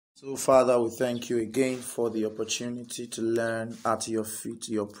So, Father, we thank you again for the opportunity to learn at your feet,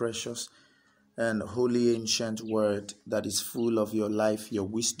 your precious and holy ancient word that is full of your life, your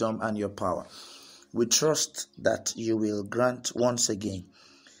wisdom, and your power. We trust that you will grant once again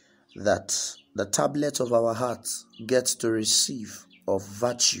that the tablet of our hearts gets to receive of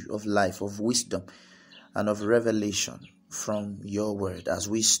virtue, of life, of wisdom, and of revelation from your word as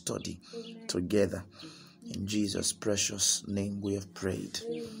we study together. In Jesus' precious name we have prayed.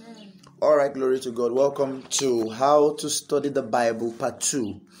 Amen. All right, glory to God. Welcome to How to Study the Bible, Part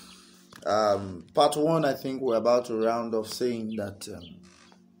 2. Part 1, I think we're about to round off saying that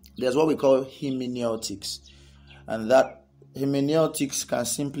there's what we call hermeneutics. And that hermeneutics can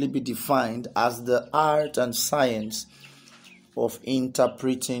simply be defined as the art and science of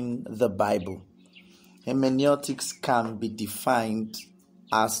interpreting the Bible. Hermeneutics can be defined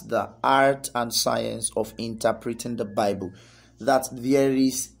as the art and science of interpreting the Bible. That there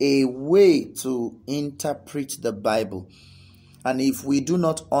is a way to interpret the Bible. And if we do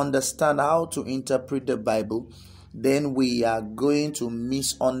not understand how to interpret the Bible, then we are going to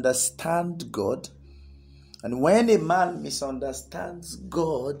misunderstand God. And when a man misunderstands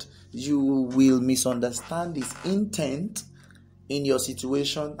God, you will misunderstand his intent in your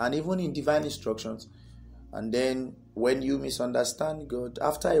situation and even in divine instructions. And then when you misunderstand God,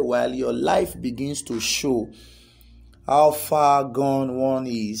 after a while, your life begins to show how far gone one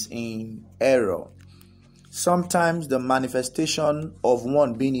is in error. Sometimes the manifestation of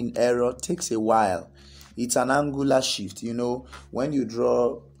one being in error takes a while. It's an angular shift. You know, when you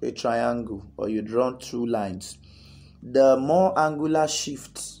draw a triangle or you draw two lines, the more angular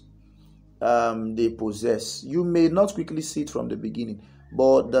shifts they possess, you may not quickly see it from the beginning,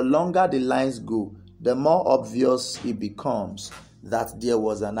 but the longer the lines go, the more obvious it becomes that there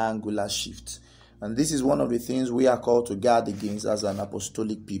was an angular shift. And this is one of the things we are called to guard against as an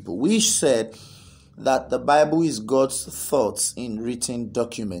apostolic people. We said that the Bible is God's thoughts in written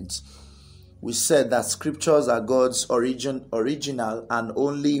documents. We said that scriptures are God's original and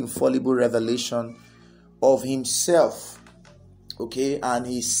only infallible revelation of himself, and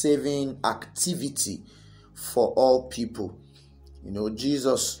his saving activity for all people. You know,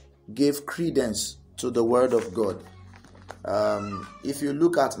 Jesus gave credence to the word of God. If you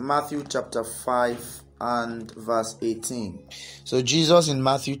look at Matthew chapter 5 and verse 18. So Jesus in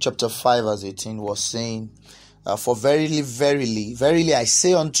Matthew chapter 5 verse 18 was saying, for verily, verily, verily I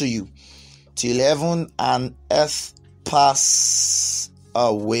say unto you, till heaven and earth pass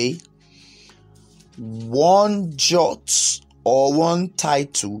away, one jot or one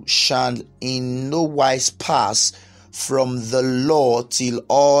tittle shall in no wise pass from the law till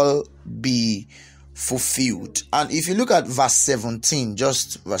all be fulfilled. And if you look at verse 17,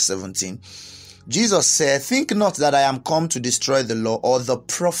 just verse 17, Jesus said, think not that I am come to destroy the law or the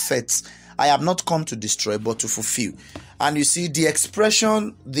prophets. I am not come to destroy, but to fulfill. And you see the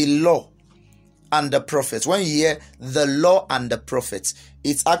expression, the law and the prophets. When you hear the law and the prophets,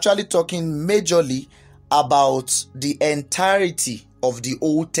 it's actually talking majorly about the entirety of the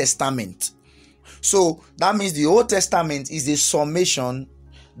Old Testament. So that means the Old Testament is a summation.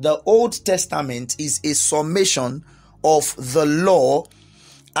 The Old Testament is a summation of the law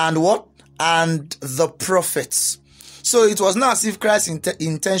and what? And the prophets. So it was not as if Christ's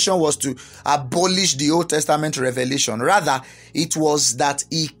intention was to abolish the Old Testament revelation. Rather, it was that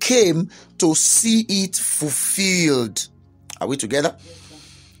he came to see it fulfilled. Are we together?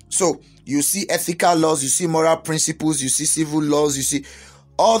 So you see ethical laws, you see moral principles, you see civil laws, you see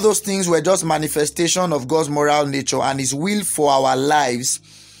all those things were just manifestation of God's moral nature and his will for our lives.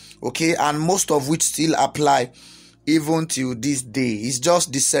 And most of which still apply even till this day. It's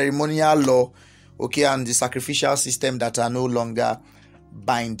just the ceremonial law, and the sacrificial system that are no longer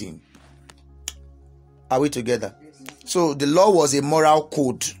binding. Are we together? So the law was a moral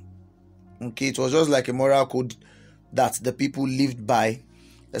code. It was just like a moral code that the people lived by,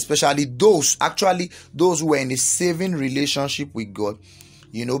 especially those who were in a saving relationship with God.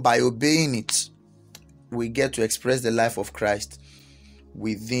 By obeying it, we get to express the life of Christ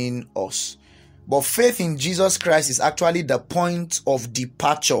within us. But faith in Jesus Christ is actually the point of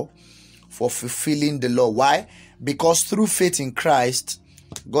departure for fulfilling the law. Why? Because through faith in Christ,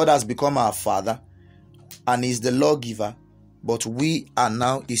 God has become our Father and is the lawgiver, but we are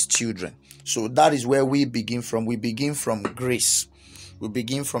now his children. So that is where we begin from. We begin from grace. We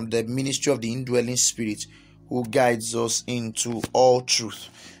begin from the ministry of the indwelling Spirit who guides us into all truth.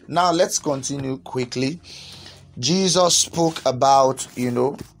 Now let's continue quickly. Jesus spoke about,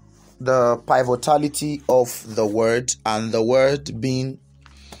 the pivotality of the word, and the word being,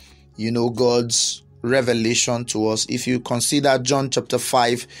 God's revelation to us. If you consider John chapter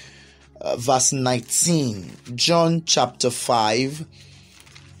 5, verse 19. John chapter 5,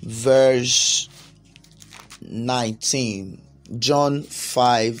 verse 19. John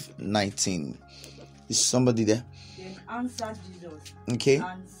 5:19. Is somebody there? Then answered Jesus, okay,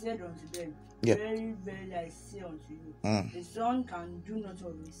 and said unto them, yeah, Very, very, I say unto you, the Son can do not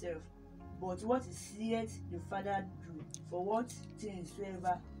of himself, but what he seeth the Father do. For what things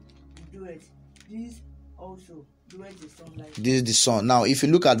soever he doeth, this also doeth the Son likewise. This is the Son. Now, if you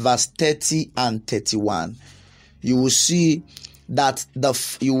look at verse 30 and 31, you will see that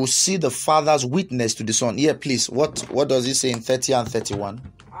you will see the Father's witness to the Son. Yeah, please. What does it say in 30 and 31?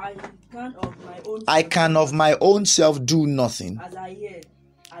 I can of my own self do nothing. As I hear,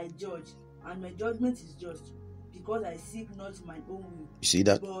 I judge, and my judgment is just, because I seek not my own will. You see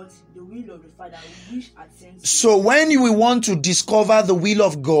that? But the will of the Father which hath sent me. So when we want to discover the will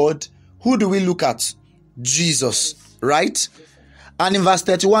of God, who do we look at? Jesus, right? Yes, and in verse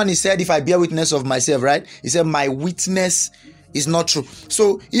 31, he said, if I bear witness of myself, right? He said, my witness is not true.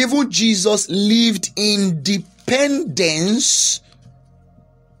 So even Jesus lived in dependence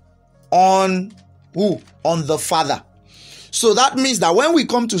on who? On the Father. So that means that when we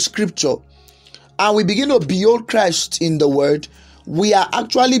come to scripture and we begin to behold Christ in the word, we are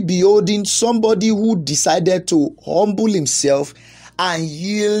actually beholding somebody who decided to humble himself and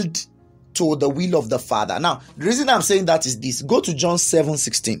yield to the will of the Father. Now, the reason I'm saying that is this. Go to John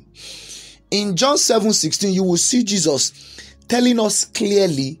 7:16. In John 7:16, you will see Jesus telling us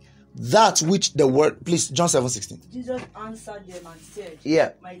clearly that which the word. Please, John 7:16. Jesus answered them and said,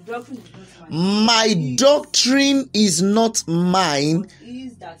 yeah, my doctrine is not mine. My doctrine is not mine, but he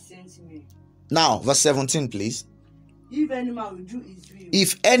is that sent me. Now, verse 17, please. If any man will do his will,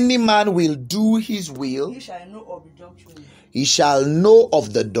 if any man will do his will, he shall know of the doctrine. He shall know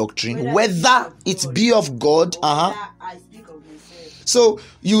of the doctrine, whether it be of God. I speak of myself. So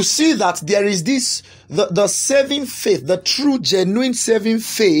you see that there is this, the saving faith, the true, genuine saving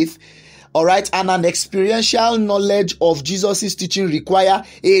faith, all right, and an experiential knowledge of Jesus' teaching require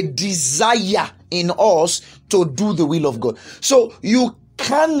a desire in us to do the will of God. So you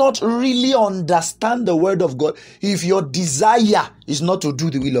cannot really understand the word of God if your desire is not to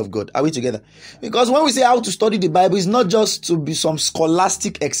do the will of God. Are we together? Because when we say how to study the Bible, it's not just to be some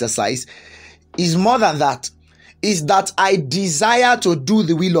scholastic exercise. It's more than that. It's that I desire to do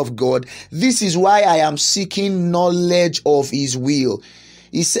the will of God. This is why I am seeking knowledge of his will.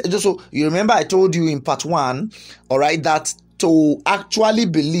 He said, so you remember I told you in part 1, all right, that to actually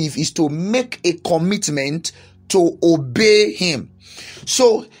believe is to make a commitment to obey him.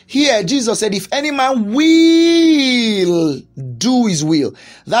 So here Jesus said, if any man will do his will,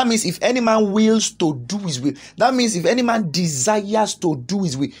 that means if any man wills to do his will, that means if any man desires to do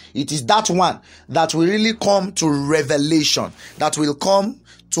his will, it is that one that will really come to revelation, that will come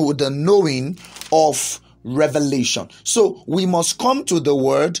to the knowing of revelation. So we must come to the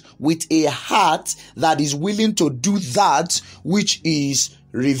word with a heart that is willing to do that which is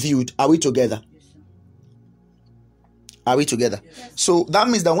revealed. Are we together? Are we together? Yes. So that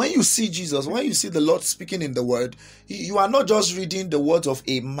means that when you see Jesus, when you see the Lord speaking in the word, you are not just reading the words of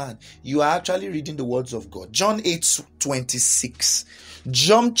a man, you are actually reading the words of God. John 8:26.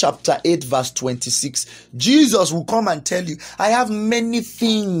 John chapter 8 verse 26. Jesus will come and tell you, I have many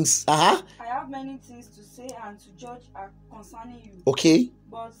things. I have many things to say and to judge concerning you. Okay.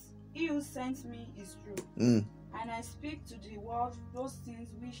 But he who sent me is true. And I speak to the world those things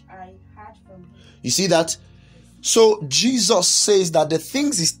which I heard from him. You see that? So Jesus says that the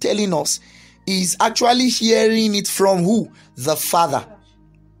things he's telling us is actually hearing it from who? The Father.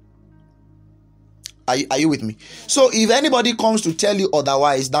 Are you with me? So if anybody comes to tell you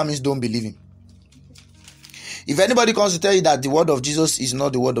otherwise, that means don't believe him. If anybody comes to tell you that the word of Jesus is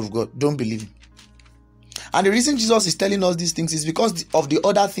not the word of God, don't believe him. And the reason Jesus is telling us these things is because of the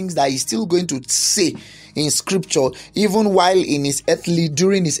other things that he's still going to say in scripture, even while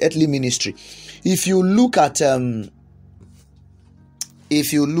during his earthly ministry. If you look at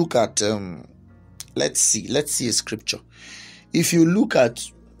let's see a scripture. If you look at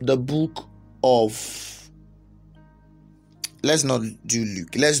the book of, let's not do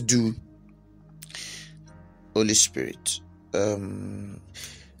Luke, let's do Holy Spirit.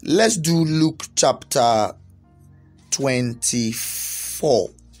 Let's do Luke chapter 24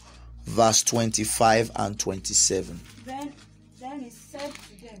 verse 25 and 27. Then he said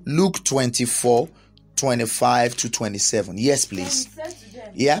to them, Luke 24 25 to 27. Yes, please. Then he said to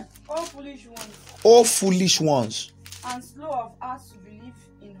them, yeah. O foolish ones, O foolish ones, and slow of heart to believe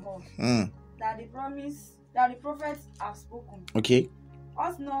in her, that the prophets have spoken. Okay.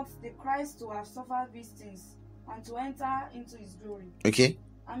 ought not the Christ to have suffered these things and to enter into his glory? Okay.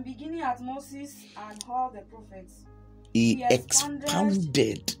 And beginning at Moses and all the prophets, He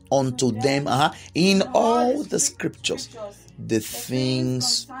expounded unto them in all the scriptures the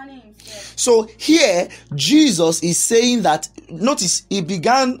things. So here Jesus is saying that, notice he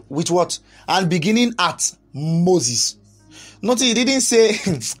began with what? And beginning at Moses. Notice he didn't say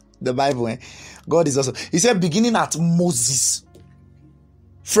the Bible. God is also. He said beginning at Moses.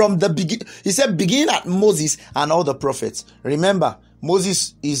 From the beginning, he said beginning at Moses and all the prophets. Remember,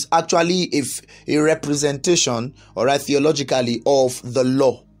 Moses is actually a representation, all right, theologically, of the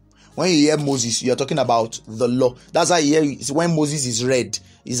law. When you hear Moses, you're talking about the law. That's why you hear when Moses is read,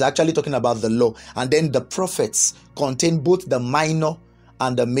 he's actually talking about the law. And then the prophets contain both the minor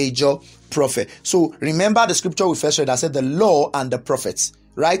and the major prophet. So remember the scripture we first read that said the law and the prophets,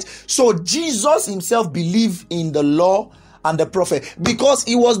 right? So Jesus himself believed in the law and the prophet because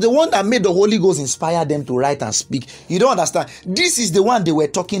he was the one that made the Holy Ghost inspire them to write and speak. You don't understand? This is the one they were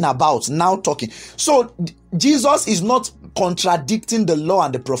talking about, now talking. So Jesus is not contradicting the law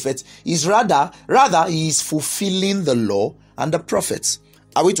and the prophets. He's rather he is fulfilling the law and the prophets.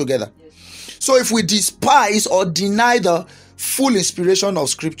 Are we together? Yes. So if we despise or deny the full inspiration of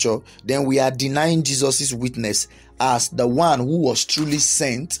scripture, then we are denying Jesus' witness as the one who was truly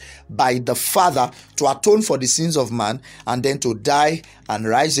sent by the Father to atone for the sins of man and then to die and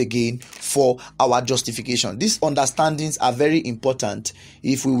rise again for our justification. These understandings are very important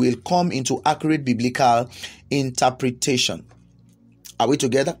if we will come into accurate biblical interpretation. Are we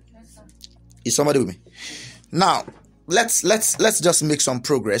together? Yes, sir. Is somebody with me? Now, let's just make some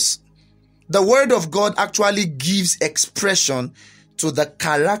progress. The word of God actually gives expression to the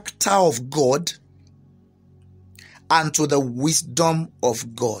character of God and to the wisdom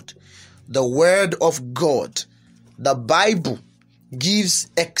of God. The word of God, the Bible, gives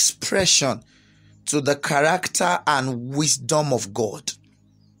expression to the character and wisdom of God.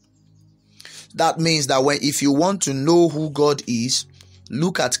 That means that if you want to know who God is,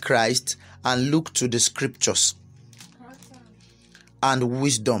 look at Christ and look to the scriptures and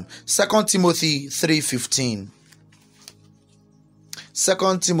wisdom. 2 Timothy 3:15.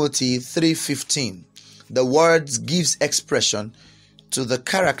 2 Timothy 3:15. The words gives expression to the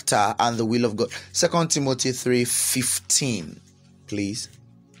character and the will of God. 2 Timothy 3:15, please.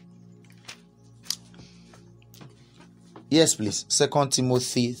 Yes, please. 2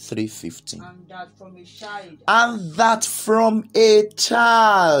 Timothy 3:15. And that from a child. And that from a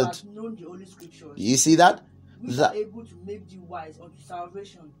child. Has known the Holy Scriptures. You see that? Which are able to make thee wise unto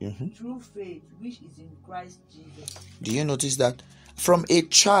salvation through faith which is in Christ Jesus. Do you notice that? From a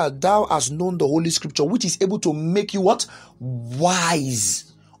child thou hast known the Holy Scripture, which is able to make you what?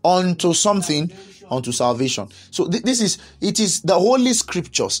 Wise unto something, unto salvation. So it is the Holy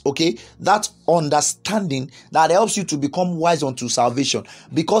Scriptures, okay, that understanding that helps you to become wise unto salvation.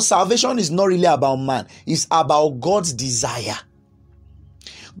 Because salvation is not really about man, it's about God's desire.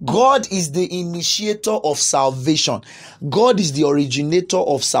 God is the initiator of salvation. God is the originator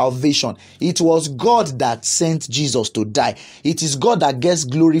of salvation. It was God that sent Jesus to die. It is God that gets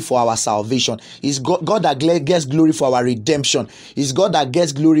glory for our salvation. It's God that gets glory for our redemption. It's God that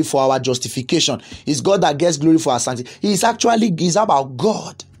gets glory for our justification. It's God that gets glory for our sanctity. It's about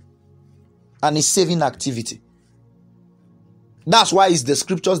God and His saving activity. That's why it's the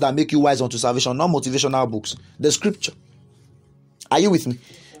scriptures that make you wise unto salvation, not motivational books. The scripture. Are you with me?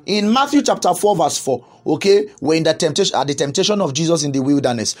 In Matthew chapter 4 verse 4, okay, when the temptation of Jesus in the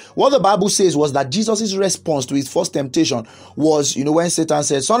wilderness, what the Bible says was that Jesus' response to his first temptation was, when Satan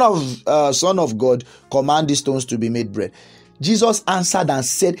said, Son of God, command these stones to be made bread. Jesus answered and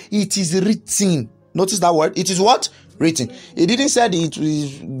said, it is written. Notice that word. It is what? Written. He didn't say it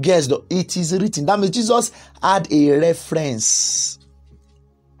was guessed. It is written. That means Jesus had a reference.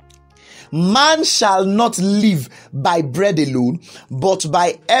 Man shall not live by bread alone, but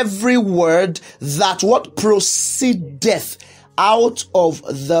by every word that what proceedeth out of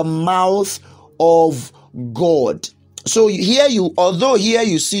the mouth of God. So here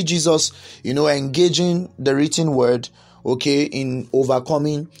you see Jesus, engaging the written word, okay, in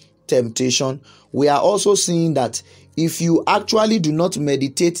overcoming temptation. We are also seeing that if you actually do not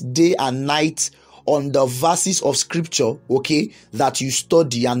meditate day and night on the verses of scripture, okay, that you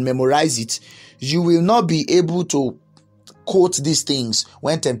study and memorize it, you will not be able to quote these things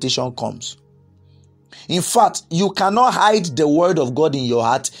when temptation comes. In fact, you cannot hide the word of God in your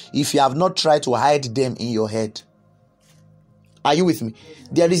heart if you have not tried to hide them in your head. Are you with me?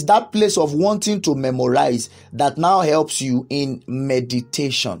 There is that place of wanting to memorize that now helps you in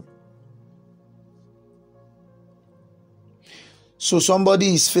meditation. So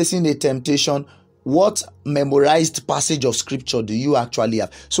somebody is facing a temptation. What memorized passage of scripture do you actually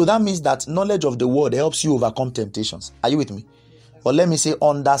have? So that means that knowledge of the word helps you overcome temptations. Are you with me? Or let me say,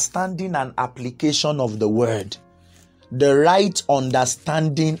 understanding and application of the word. The right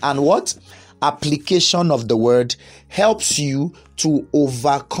understanding and what? Application of the word helps you to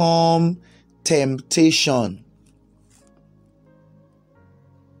overcome temptation.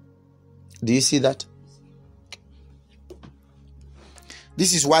 Do you see that?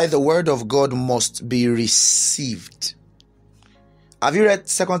 This is why the word of God must be received. Have you read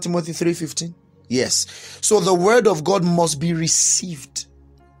 2 Timothy 3:15? Yes. So the word of God must be received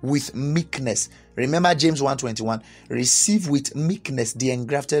with meekness. Remember James 1:21. Receive with meekness the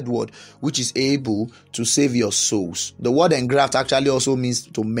engrafted word, which is able to save your souls. The word engraft actually also means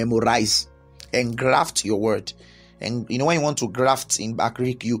to memorize. Engraft your word. And you know when you want to graft in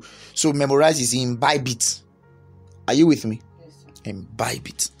Greek, you so memorize is imbibe it. Are you with me? Imbibe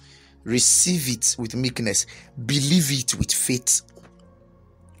it, receive it with meekness, believe it with faith,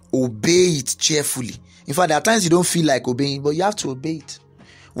 obey it cheerfully. In fact, there are times you don't feel like obeying, but you have to obey it.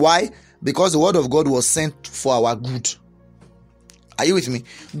 Why? Because the word of God was sent for our good. Are you with me?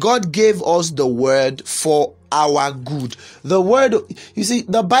 God gave us the word for our good. The word, you see,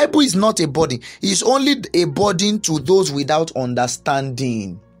 the Bible is not a burden. It's only a burden to those without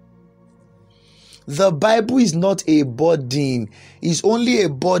understanding. The Bible is not a burden. It's only a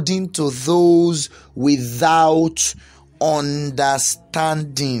burden to those without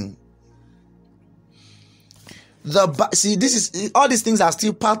understanding. All these things are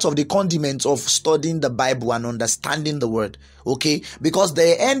still part of the condiments of studying the Bible and understanding the word. Okay? Because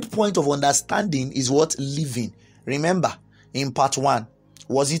the end point of understanding is what? Living. Remember, in part 1,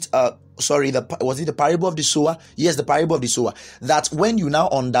 was it the parable of the sower? Yes, the parable of the sower. That when you now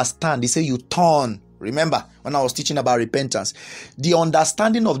understand, they say you turn. Remember when I was teaching about repentance, the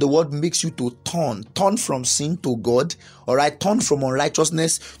understanding of the word makes you to turn from sin to God. All right, turn from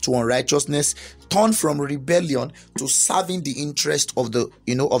unrighteousness to unrighteousness, turn from rebellion to serving the interest of the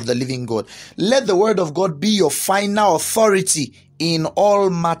living God. Let the word of God be your final authority in all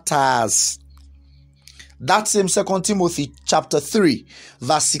matters. That same 2 Timothy chapter 3,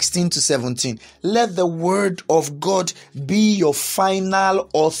 verse 16 to 17. Let the word of God be your final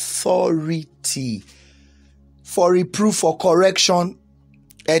authority for reproof, for correction,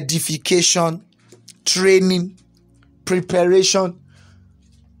 edification, training, preparation.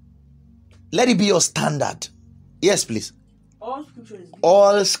 Let it be your standard. Yes, please.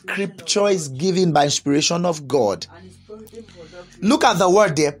 All scripture is given by inspiration of God. Look at the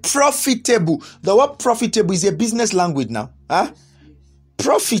word there, profitable. The word profitable is a business language now.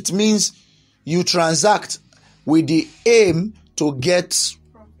 Profit means you transact with the aim to get.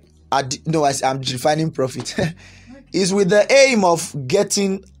 I'm defining profit. Is with the aim of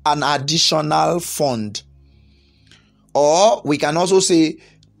getting an additional fund. Or we can also say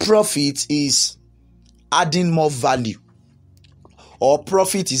profit is adding more value. Or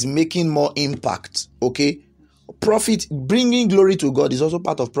profit is making more impact. Okay? Profit, bringing glory to God, is also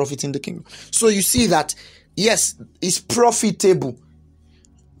part of profit in the kingdom. So you see that, yes, it's profitable.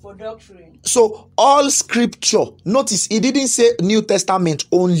 For doctrine. So all scripture, notice, it didn't say New Testament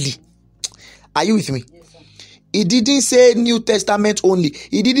only. Are you with me? Yes, sir. It didn't say New Testament only.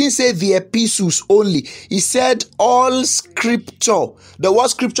 It didn't say the epistles only. It said all scripture. The word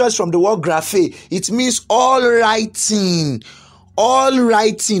scripture is from the word graphe. It means all writing. All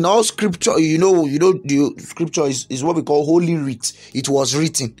writing, all scripture, the scripture is what we call holy writ. It was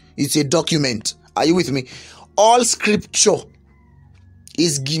written. It's a document. Are you with me? All scripture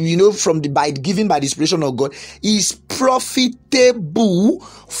is given by the inspiration of God, is profitable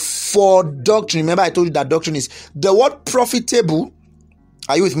for doctrine. Remember, I told you that doctrine is the word profitable.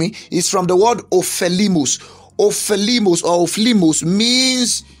 Are you with me? Is from the word ophelimos. Ophelimos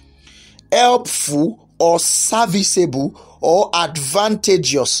means helpful or serviceable or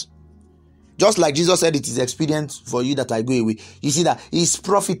advantageous. Just like Jesus said, it is expedient for you that I go away. You see that it's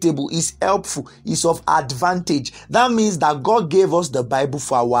profitable, it's helpful, it's of advantage. That means that God gave us the Bible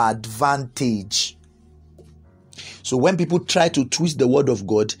for our advantage. So when people try to twist the word of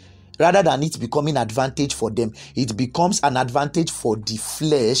God, rather than it becoming advantage for them, it becomes an advantage for the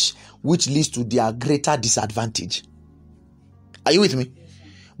flesh, which leads to their greater disadvantage. Are you with me?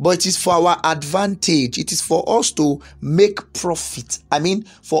 But it is for our advantage. It is for us to make profit.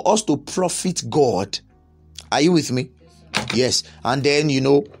 For us to profit God. Are you with me? Yes. And then,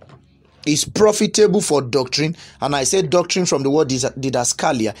 it's profitable for doctrine. And I said doctrine from the word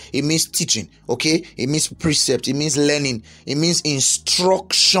didaskalia. It means teaching. Okay? It means precept. It means learning. It means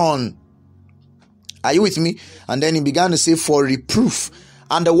instruction. Are you with me? And then he began to say for reproof.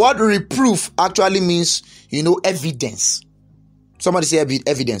 And the word reproof actually means, evidence. Somebody say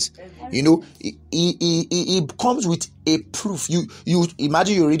evidence. It comes with a proof. You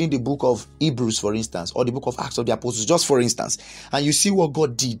imagine you're reading the book of Hebrews, for instance, or the book of Acts of the Apostles, just for instance, and you see what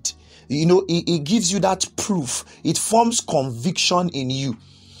God did. It gives you that proof. It forms conviction in you.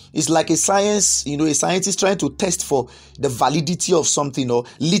 It's like a scientist trying to test for the validity of something, or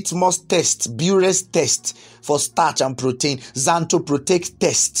litmus test, Bure's test for starch and protein, Xanthoprotect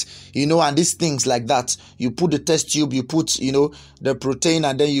test, and these things like that. You put the test tube, you put, the protein,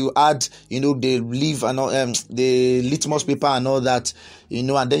 and then you add, the leaf and all, the litmus paper and all that, and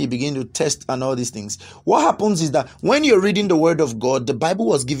then you begin to test and all these things. What happens is that when you're reading the word of God, the Bible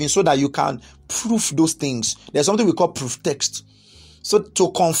was given so that you can prove those things. There's something we call proof text. So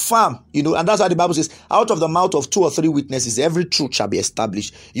to confirm, and that's why the Bible says, out of the mouth of 2 or 3 witnesses, every truth shall be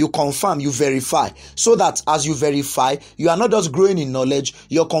established. You confirm, you verify, so that as you verify, you are not just growing in knowledge,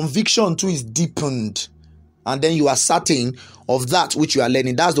 your conviction too is deepened. And then you are certain of that which you are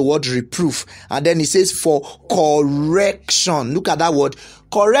learning. That's the word reproof. And then it says for correction. Look at that word.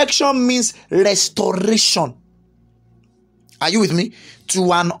 Correction means restoration. Are you with me?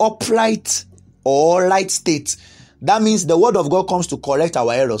 To an upright or right state. That means the word of God comes to correct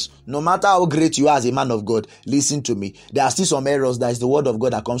our errors. No matter how great you are as a man of God, listen to me. There are still some errors. That is the word of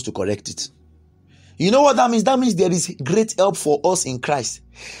God that comes to correct it. You know what that means? That means there is great help for us in Christ.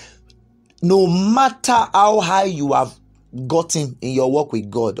 No matter how high you have gotten in your walk with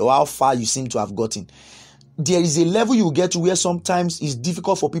God, or how far you seem to have gotten, there is a level you get to where sometimes it's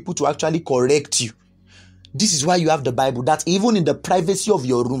difficult for people to actually correct you. This is why you have the Bible, that even in the privacy of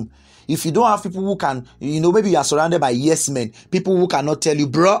your room, if you don't have people who can, maybe you are surrounded by yes men, people who cannot tell you,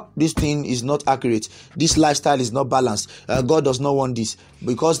 bro, this thing is not accurate, this lifestyle is not balanced, God does not want this,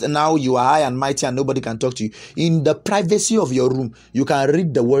 because now you are high and mighty and nobody can talk to you. In the privacy of your room, you can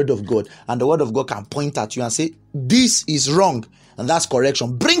read the word of God, and the word of God can point at you and say, this is wrong, and that's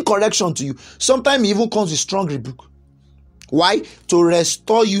correction. Bring correction to you. Sometimes it even comes with strong rebuke. Why? To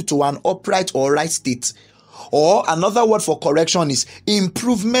restore you to an upright or right state. Or another word for correction is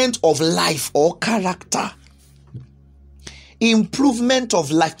improvement of life or character. Improvement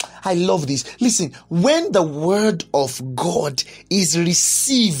of life. I love this. Listen, when the word of God is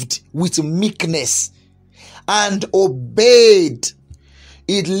received with meekness and obeyed,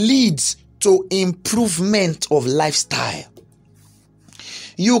 it leads to improvement of lifestyle.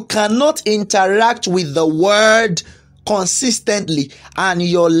 You cannot interact with the word consistently and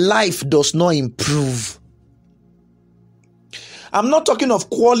your life does not improve. I'm not talking of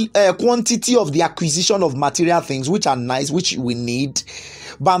quantity of the acquisition of material things, which are nice, which we need,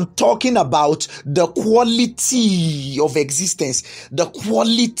 but I'm talking about the quality of existence, the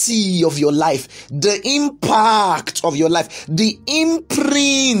quality of your life, the impact of your life, the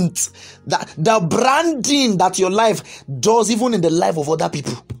imprint, the branding that your life does even in the life of other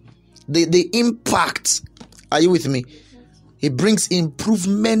people. The impact. Are you with me? It brings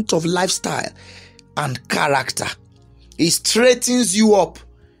improvement of lifestyle and character. It straightens you up,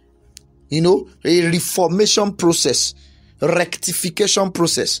 a reformation process, rectification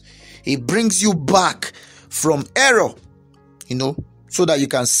process. It brings you back from error, so that you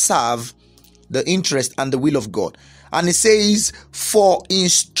can serve the interest and the will of God. And it says for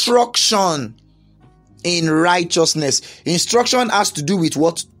instruction in righteousness. Instruction has to do with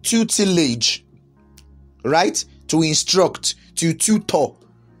what? Tutelage, right? To instruct, to tutor.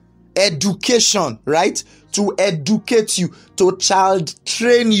 Education, right? To educate you, to child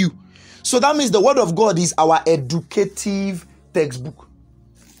train you. So that means the word of God is our educative textbook.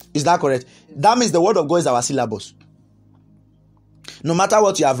 Is that correct? That means the word of God is our syllabus. No matter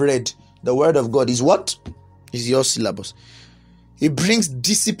what you have read, the word of God is what? Is your syllabus. It brings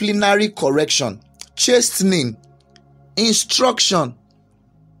disciplinary correction, chastening, instruction.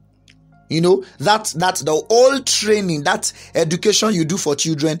 That's the whole training, that education you do for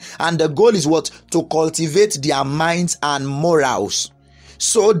children. And the goal is what? To cultivate their minds and morals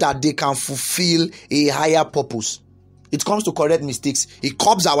so that they can fulfill a higher purpose. It comes to correct mistakes. It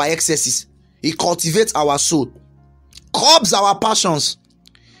curbs our excesses. It cultivates our soul. Curbs our passions.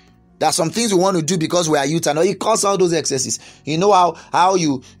 There are some things we want to do because we are youth, and it cuts all those excesses. You know how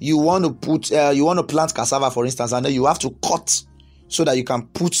you want to plant cassava, for instance, and then you have to cut so that you can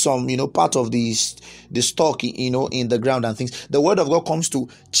put some, part of the stalk, in the ground and things. The word of God comes to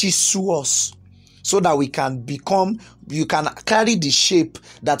chisel us so that we can you can carry the shape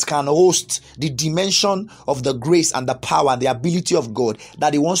that can host the dimension of the grace and the power, the ability of God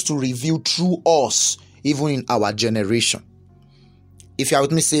that He wants to reveal through us, even in our generation. If you are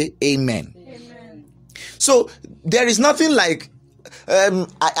with me, say amen. Amen. So there is nothing like I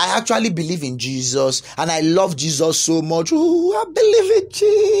actually believe in Jesus and I love Jesus so much. Oh, I believe in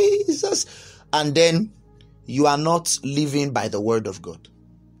Jesus. And then you are not living by the word of God.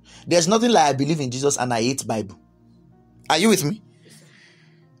 There's nothing like I believe in Jesus and I hate Bible. Are you with me?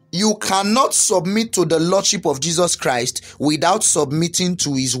 You cannot submit to the Lordship of Jesus Christ without submitting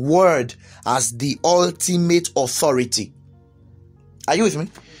to his word as the ultimate authority. Are you with me?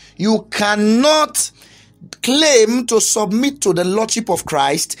 You cannot claim to submit to the Lordship of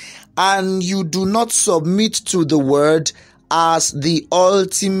Christ and you do not submit to the word as the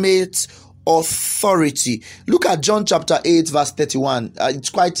ultimate authority. Look at John chapter 8 verse 31.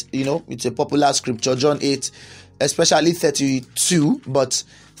 It's quite, it's a popular scripture. John 8, especially 32, but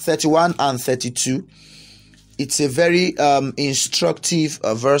 31 and 32. It's a very instructive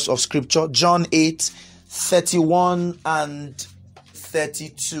verse of scripture. John 8, 31 and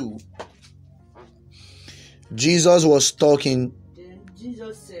 32. Jesus was talking. Then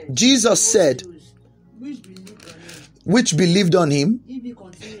Jesus said, which believed on him. If he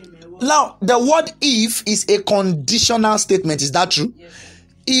continue in my word. Now, the word if is a conditional statement. Is that true? Yes.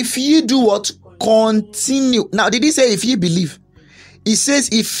 If ye do what? Continue. Now, did he say if ye believe? He says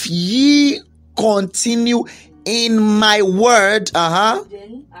if ye continue in my word.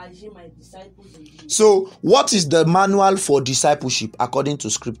 Then are ye my disciples indeed. So, what is the manual for discipleship according to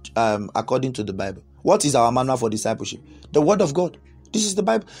script? According to the Bible, what is our manual for discipleship? The word of God. This is the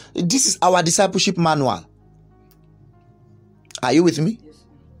Bible. This is our discipleship manual. Are you with me? Yes.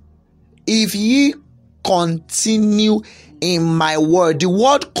 If ye continue in my word, the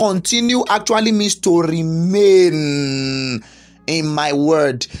word continue actually means to remain in my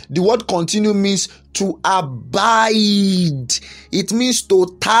word. The word continue means to abide. It means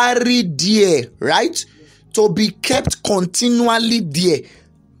to tarry there, right? To be kept continually there.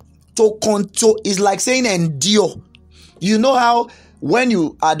 To is like saying endure. You know how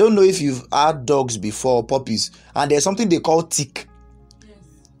when I don't know if you've had dogs before, puppies, and there's something they call tick. Yes.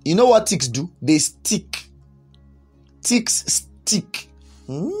 You know what ticks do? They stick. Ticks stick.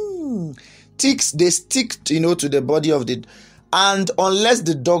 Ticks, they stick, to the body of the. And unless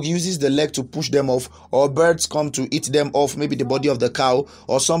the dog uses the leg to push them off, or birds come to eat them off, maybe the body of the cow,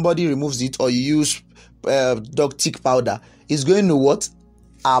 or somebody removes it, or you use dog tick powder, it's going to what?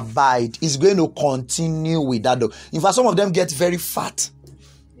 Abide. It's going to continue with that dog. In fact, some of them get very fat.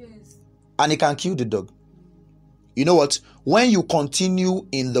 Yes. And it can kill the dog. You know what? When you continue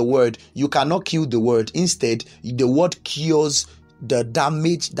in the word, you cannot kill the word. Instead, the word cures the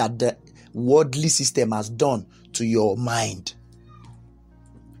damage that the worldly system has done to your mind.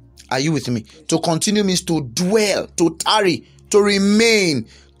 Are you with me? To continue means to dwell, to tarry, to remain,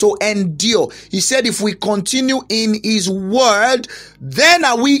 to endure. He said if we continue in his word, then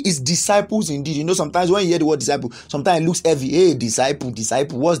are we his disciples indeed. Sometimes when you hear the word disciple, sometimes it looks heavy. Hey, disciple.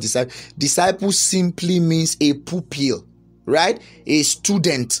 What's disciple? Disciple simply means a pupil, right? A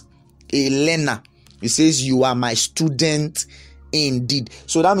student, a learner. It says you are my student indeed.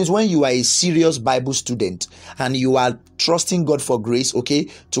 So that means when you are a serious Bible student and you are trusting God for grace,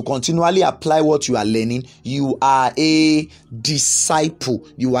 to continually apply what you are learning, you are a disciple.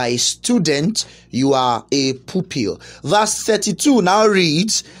 You are a student. You are a pupil. Verse 32 now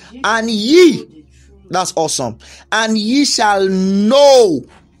reads, and ye, that's awesome, and ye shall know.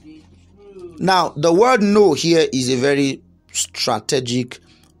 Now, the word know here is a very strategic,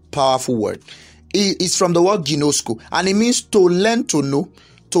 powerful word. It's from the word ginosko, and it means to learn to know,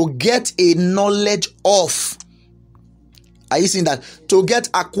 to get a knowledge of. Are you seeing that? To get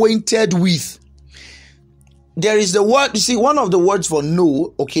acquainted with. There is the word, one of the words for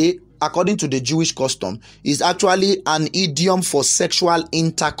know, according to the Jewish custom, is actually an idiom for sexual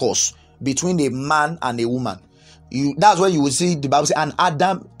intercourse between a man and a woman. That's where you will see the Bible say, and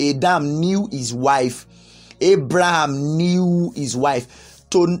Adam knew his wife. Abraham knew his wife.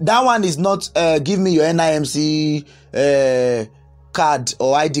 So that one is not give me your NIMC card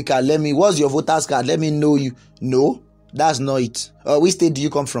or ID card. What's your voter's card? Let me know you. No, that's not it. Which state do you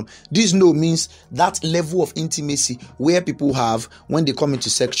come from? This know means that level of intimacy where people have when they come into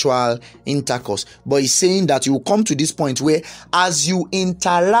sexual intercourse. But he's saying that you will come to this point where as you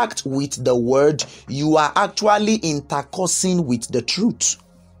interact with the word, you are actually intercoursing with the truth.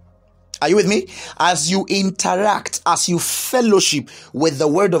 Are you with me? As you interact, as you fellowship with the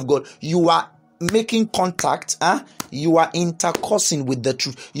word of God, you are making contact. You are intercoursing with the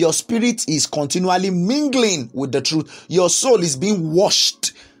truth. Your spirit is continually mingling with the truth. Your soul is being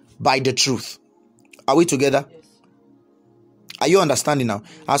washed by the truth. Are we together? Yes. Are you understanding now?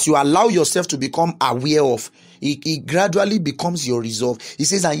 As you allow yourself to become aware of, it gradually becomes your resolve. He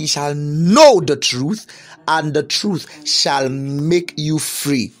says, and ye shall know the truth, and the truth shall make you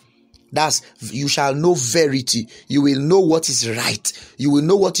free. That's, you shall know verity. You will know what is right. You will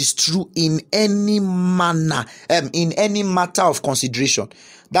know what is true in any manner, in any matter of consideration.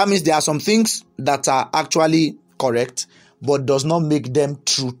 That means there are some things that are actually correct, but does not make them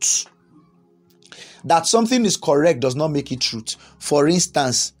truth. That something is correct does not make it truth. For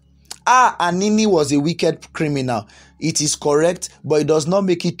instance, Anini was a wicked criminal. It is correct, but it does not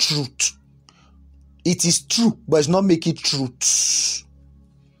make it truth. It is true, but it's not make it truth.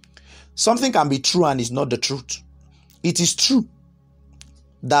 Something can be true and is not the truth. It is true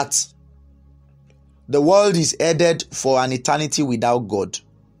that the world is headed for an eternity without God.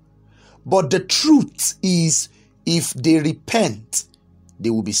 But the truth is, if they repent, they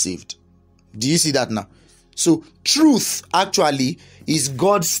will be saved. Do you see that now? So truth actually is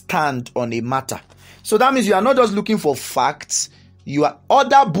God's stand on a matter. So that means you are not just looking for facts. You are,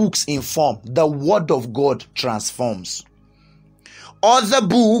 other books inform. The word of God transforms. Other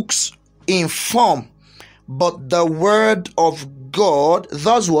books inform, but the word of God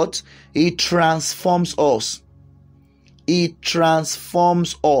does what? It transforms us. It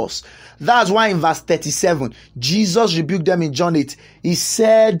transforms us. That's why in verse 37, Jesus rebuked them in John 8. He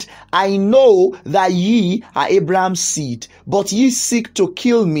said, I know that ye are Abraham's seed, but ye seek to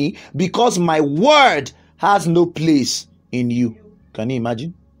kill me because my word has no place in you. Can you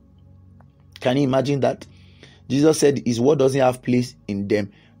imagine? Can you imagine that? Jesus said his word doesn't have place in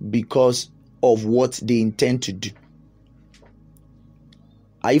them because of what they intend to do.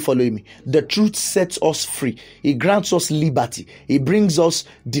 Are you following me? The truth sets us free. It grants us liberty. It brings us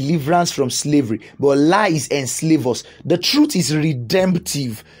deliverance from slavery. But lies enslave us. The truth is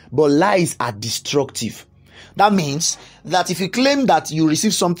redemptive, but lies are destructive. That means that if you claim that you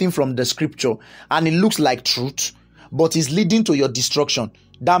receive something from the scripture and it looks like truth, but is leading to your destruction,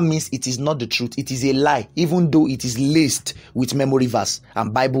 that means it is not the truth. It is a lie, even though it is laced with memory verse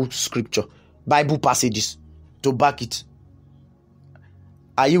and Bible scripture, Bible passages to back it.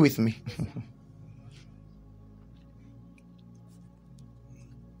 Are you with me?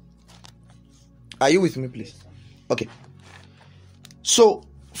 Are you with me, please? Okay. So,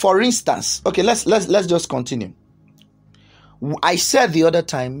 for instance, okay, let's just continue. I said the other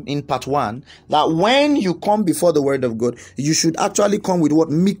time in part 1 that when you come before the word of God, you should actually come with what?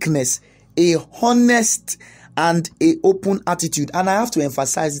 Meekness, a honest and a open attitude. And I have to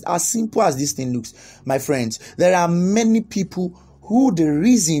emphasize it, as simple as this thing looks, my friends, there are many people who the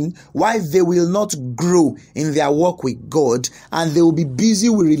reason why they will not grow in their walk with God and they will be busy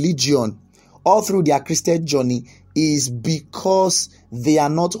with religion all through their Christian journey is because they are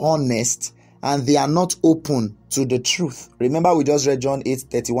not honest and they are not open to the truth. Remember, we just read John 8,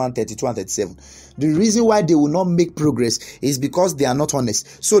 31, 32, and 37. The reason why they will not make progress is because they are not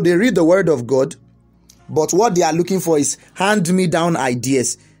honest. So they read the word of God, but what they are looking for is hand-me-down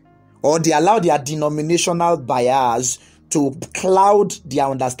ideas, or they allow their denominational bias to cloud their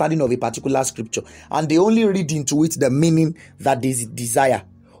understanding of a particular scripture, and they only read into it the meaning that they desire,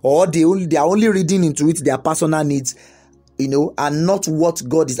 or they are only reading into it their personal needs, and not what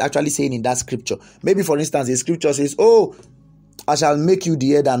God is actually saying in that scripture. Maybe, for instance, the scripture says, oh, I shall make you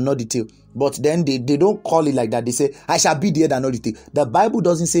the head and not the tail. But then they don't call it like that. They say, I shall be the head and not the tail. The Bible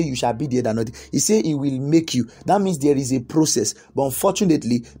doesn't say you shall be the head and not the tail. It says it will make you. That means there is a process. But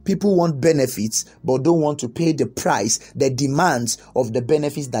unfortunately, people want benefits, but don't want to pay the price, the demands of the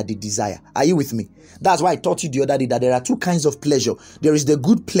benefits that they desire. Are you with me? That's why I taught you the other day that there are two kinds of pleasure. There is the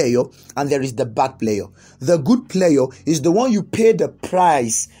good pleasure and there is the bad pleasure. The good pleasure is the one you pay the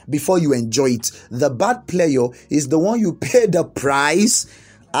price before you enjoy it. The bad pleasure is the one you pay the price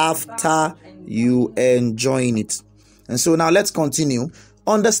after you enjoying it. And so now let's continue.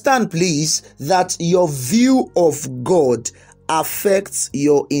 Understand, please, that your view of God affects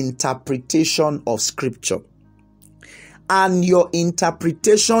your interpretation of scripture. And your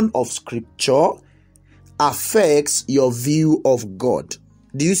interpretation of scripture affects your view of God.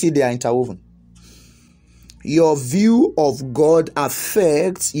 Do you see they are interwoven? Your view of God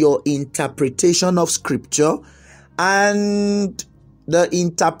affects your interpretation of scripture, and the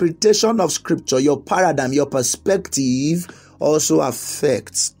interpretation of scripture, your paradigm, your perspective also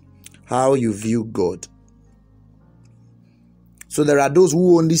affects how you view God. So there are those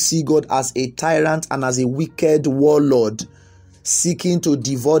who only see God as a tyrant and as a wicked warlord, seeking to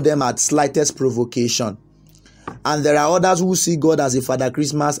devour them at slightest provocation. And there are others who see God as a Father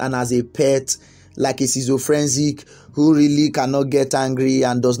Christmas and as a pet, like a schizophrenic who really cannot get angry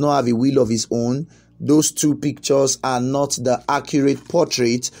and does not have a will of his own. those two pictures are not the accurate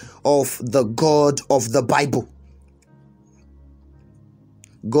portrait of the God of the Bible.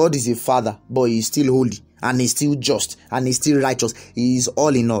 God is a father, but he is still holy, and he's still just, and he's still righteous. He is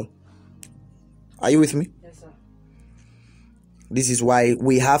all in all. Are you with me? Yes, sir. This is why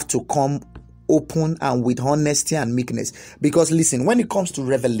we have to come open and with honesty and meekness. Because listen, when it comes to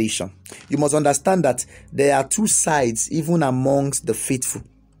revelation, you must understand that there are two sides even amongst the faithful.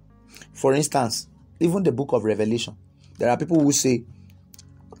 For instance, even the book of Revelation, there are people who say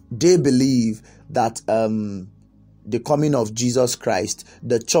they believe that the coming of Jesus Christ,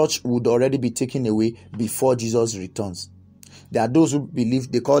 the church would already be taken away before Jesus returns. There are those who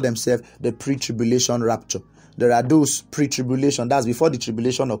believe, they call themselves the pre-tribulation rapture. There are those pre-tribulation, that's before the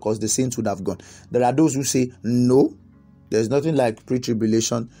tribulation occurs, the saints would have gone. There are those who say, no, there's nothing like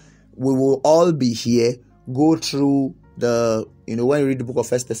pre-tribulation. We will all be here, go through when you read the book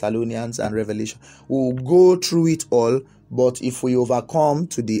of 1 Thessalonians and Revelation, we'll go through it all, but if we overcome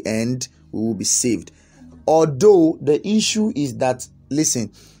to the end, we will be saved. Although the issue is that,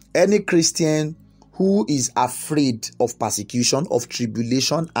 listen, any Christian who is afraid of persecution, of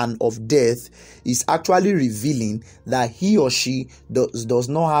tribulation, and of death is actually revealing that he or she does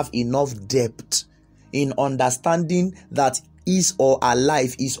not have enough depth in understanding that his or her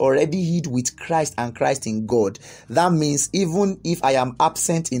life is already hid with Christ and Christ in God. That means even if I am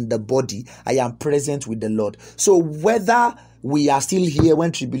absent in the body, I am present with the Lord. So whether we are still here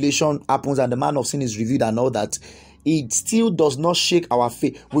when tribulation happens and the man of sin is revealed and all that, it still does not shake our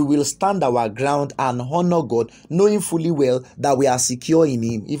faith. We will stand our ground and honor God, knowing fully well that we are secure in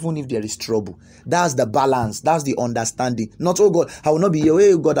him, even if there is trouble. That's the balance. That's the understanding. Not, oh God, I will not be here.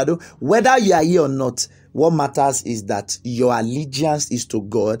 Oh God, I don't. Whether you are here or not, what matters is that your allegiance is to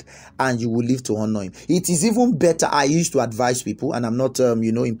God and you will live to honor him. It is even better. I used to advise people, and I'm not,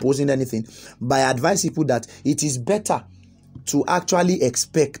 imposing anything, but I advise people that it is better to actually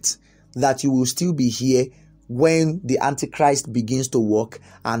expect that you will still be here when the Antichrist begins to work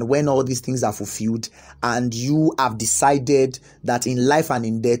and when all these things are fulfilled and you have decided that in life and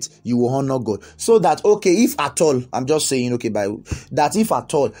in death you will honor God. So that, okay, if at all, I'm just saying, okay, that if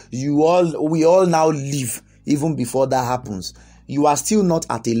at all we all now live even before that happens, you are still not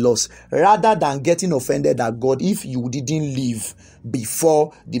at a loss. Rather than getting offended at God, if you didn't live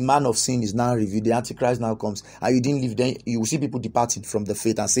before the man of sin is now revealed, the Antichrist now comes, and you didn't live, then you will see people departing from the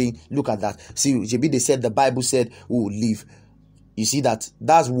faith and saying, look at that. See, JB, they said, the Bible said we will live. You see that's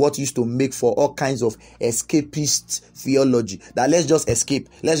what used to make for all kinds of escapist theology. That let's just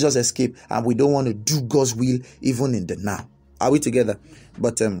escape, and we don't want to do God's will even in the now. Are we together?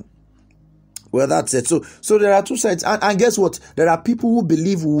 But well, that's it. So there are two sides. And guess what? There are people who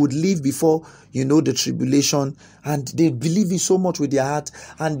believe we would live before, the tribulation. And they believe it so much with their heart.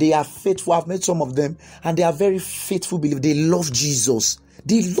 And they are faithful. I've met some of them. And they are very faithful believers. They love Jesus.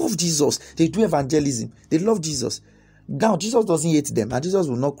 They do evangelism. They love Jesus. Now, Jesus doesn't hate them. And Jesus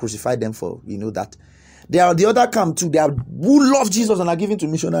will not crucify them for, that. There are the other camp too. They are who love Jesus and are given to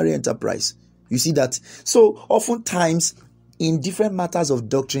missionary enterprise. You see that? So, oftentimes, in different matters of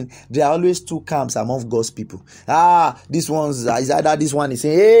doctrine, there are always two camps among God's people. This one's is either this one is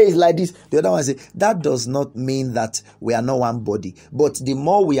saying, hey, it's like this. The other one say, that does not mean that we are not one body. But the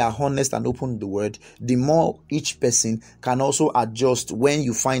more we are honest and open to the word, the more each person can also adjust when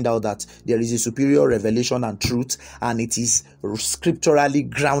you find out that there is a superior revelation and truth, and it is scripturally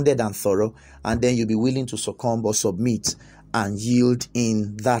grounded and thorough, and then you'll be willing to succumb or submit and yield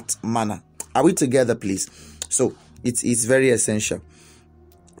in that manner. Are we together, please? So, it's very essential.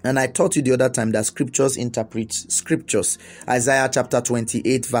 And I taught you the other time that scriptures interpret scriptures. Isaiah chapter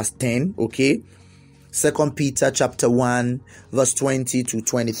 28 verse 10, okay? 2 Peter chapter 1 verse 20 to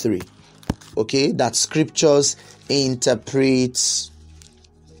 23. Okay? That scriptures interpret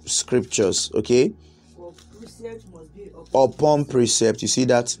scriptures, okay? For precept must be upon precept. You see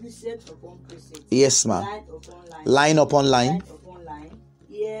that? Precept upon precept. Yes, ma'am. Line upon line. Line upon line. Line upon line.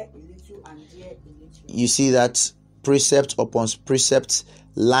 Here a little and there a little. You see that? Precept upon precept,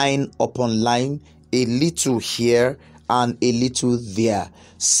 line upon line, a little here and a little there.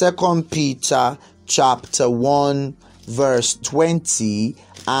 2 Peter chapter 1 verse 20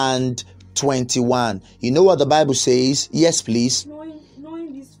 and 21. You know what the Bible says? Yes, please.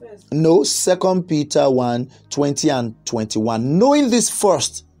 Knowing this first. No, 2 Peter 1 20 and 21. Knowing this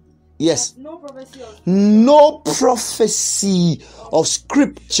first. Yes. No prophecy of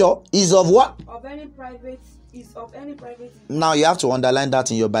scripture is of what? Of any private. Now you have to underline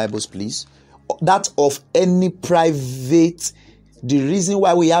that in your Bibles, please. That of any private. The reason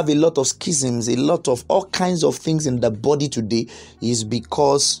why we have a lot of schisms, a lot of all kinds of things in the body today is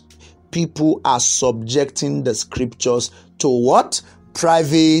because people are subjecting the scriptures to what?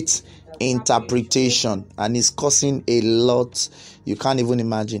 Private interpretation, and it's causing a lot, you can't even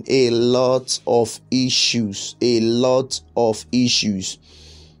imagine, a lot of issues.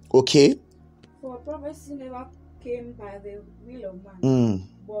 Okay? For prophecy never came by the will of man,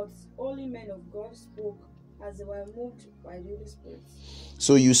 but only men of God spoke as they were moved by the Holy Spirit.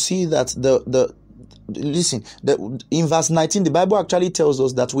 So you see that in verse 19, the Bible actually tells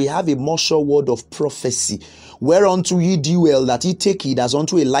us that we have a more sure word of prophecy, whereunto ye do well that ye take it as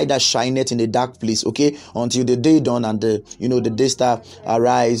unto a light that shineth in a dark place, okay, until the day dawn and the day star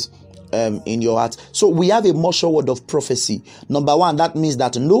arise in your heart. So we have a more sure word of prophecy. Number one, that means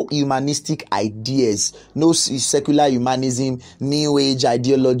that no humanistic ideas, no secular humanism, new age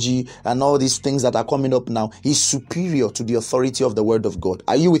ideology, and all these things that are coming up now is superior to the authority of the word of God.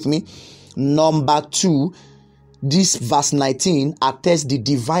 Are you with me? Number two, this verse 19 attests the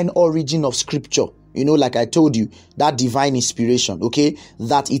divine origin of scripture. Like I told you, that divine inspiration, okay,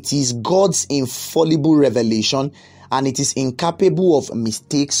 that it is God's infallible revelation and it is incapable of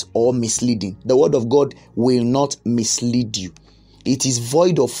mistakes or misleading. The word of God will not mislead you. It is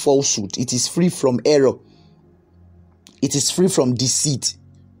void of falsehood. It is free from error. It is free from deceit.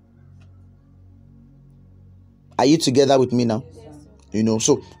 Are you together with me now?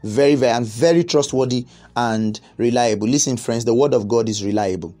 So very, very, and very trustworthy and reliable. Listen, friends, the word of God is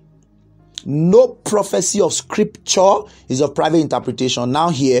reliable. No prophecy of scripture is of private interpretation. Now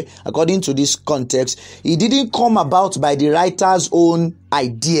here, according to this context, it didn't come about by the writer's own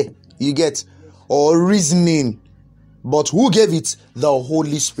idea, you get, or reasoning. But who gave it? The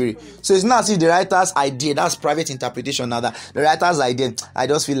Holy Spirit. So it's not as if the writer's idea, that's private interpretation. Now that the writer's idea, I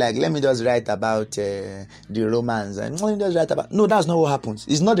just feel like, let me just write about the Romans. And let me just write about. No, that's not what happens.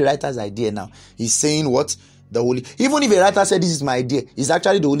 It's not the writer's idea now. He's saying what? The Holy. Even if a writer said this is my idea, it's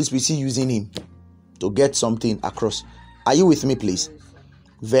actually the Holy Spirit using him to get something across. Are you with me, please?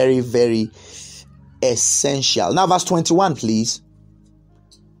 Very, very essential. Now, verse 21, please.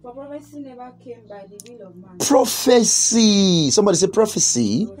 For prophecy never came by the will of man. Prophecy. Somebody say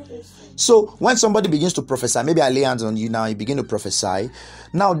prophecy. So when somebody begins to prophesy, maybe I lay hands on you now, you begin to prophesy.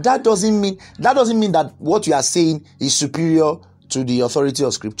 Now that doesn't mean that what you are saying is superior to the authority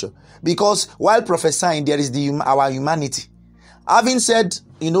of scripture. Because while prophesying, there is our humanity. Having said,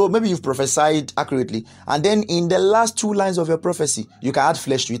 maybe you've prophesied accurately, and then in the last two lines of your prophecy, you can add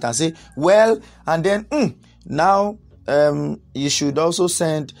flesh to it and say, well, and then now you should also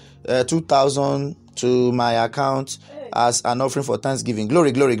send 2,000 to my account as an offering for thanksgiving.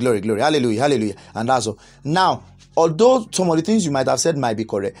 Glory, glory, glory, glory. Hallelujah, hallelujah. And that's all. Now, although some of the things you might have said might be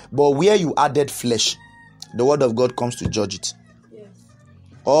correct, but where you added flesh, the word of God comes to judge it. Yes.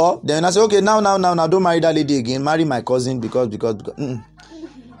 Or then I say, okay, now, don't marry that lady again. Marry my cousin because.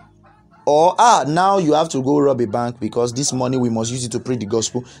 Or now you have to go rob a bank because this money we must use it to preach the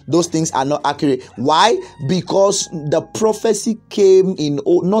gospel. Those things are not accurate. Why? Because the prophecy came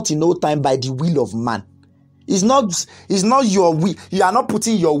not in old time by the will of man. It's not your will. You are not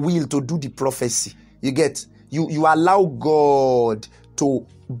putting your will to do the prophecy. You get? You allow God to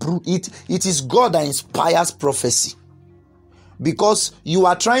brew it. It is God that inspires prophecy. Because you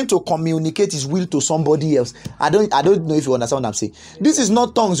are trying to communicate his will to somebody else. I don't know if you understand what I'm saying. This is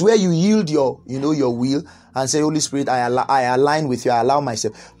not tongues where you yield your will and say, Holy Spirit, I align with you, I allow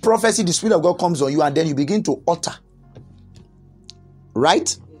myself. Prophecy, the Spirit of God comes on you and then you begin to utter.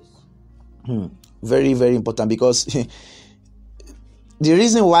 Right? Very, very important, because the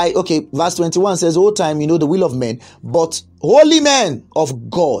reason why, verse 21 says, "Old time, the will of men, but holy men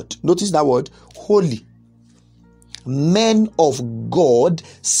of God." Notice that word, holy. Men of God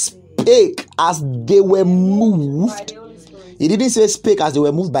spake as they were moved. He didn't say spake as they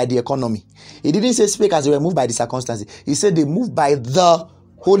were moved by the economy. He didn't say spake as they were moved by the circumstances. He said they moved by the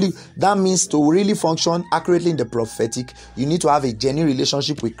holy. That means to really function accurately in the prophetic, you need to have a genuine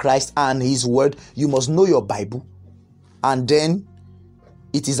relationship with Christ and his word. You must know your Bible. And then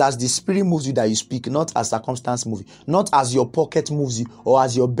it is as the Spirit moves you that you speak, not as circumstance moves you, not as your pocket moves you, or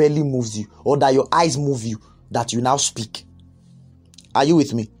as your belly moves you, or that your eyes move you, that you now speak. Are you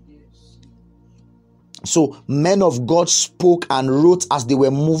with me? So men of God spoke and wrote as they were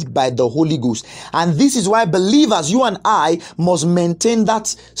moved by the Holy Ghost. And this is why believers, you and I, must maintain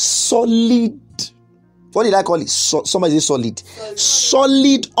that solid, what did I call it? Somebody say solid.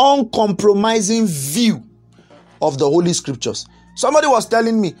 Solid, uncompromising view of the Holy Scriptures. Somebody was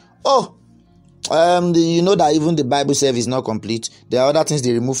telling me, you know that even the Bible itself is not complete. There are other things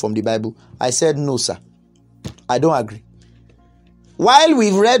they remove from the Bible. I said, no, sir. I don't agree. While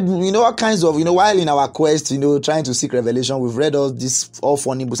we've read, all kinds of, while in our quest, trying to seek revelation, we've read all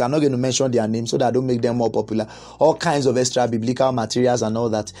funny books. I'm not going to mention their names so that I don't make them more popular. All kinds of extra biblical materials and all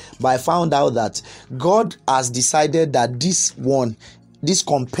that. But I found out that God has decided that this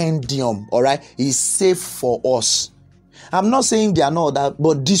compendium, all right, is safe for us. I'm not saying they are not that,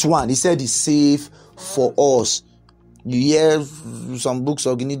 but this one, he said, is safe for us. You hear some books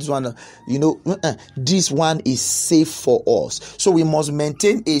or this one, this one is safe for us. So we must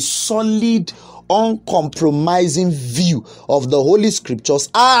maintain a solid, uncompromising view of the Holy Scriptures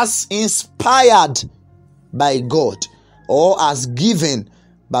as inspired by God or as given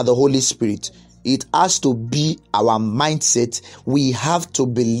by the Holy Spirit. It has to be our mindset. We have to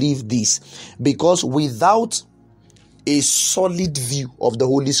believe this, because without a solid view of the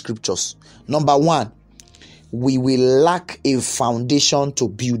Holy Scriptures, number one, we will lack a foundation to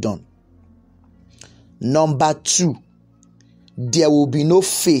build on. Number two, there will be no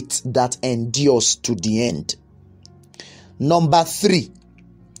faith that endures to the end. Number three,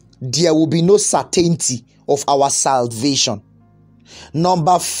 there will be no certainty of our salvation.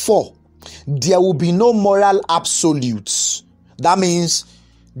 Number four, there will be no moral absolutes. That means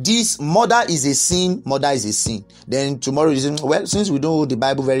this murder is a sin, Then tomorrow you say, well, since we don't hold the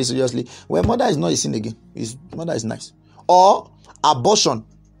Bible very seriously, well, murder is not a sin again. Murder is nice. Or abortion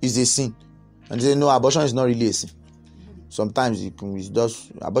is a sin. And they say, no, abortion is not really a sin. Sometimes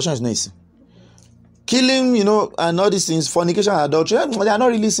abortion is not a sin. Killing, and all these things, fornication and adultery, they are not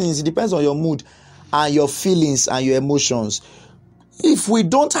really sins. It depends on your mood and your feelings and your emotions. If we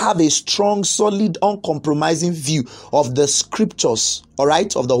don't have a strong, solid, uncompromising view of the scriptures, all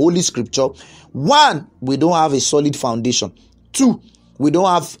right, of the Holy Scripture, one, we don't have a solid foundation. Two, we don't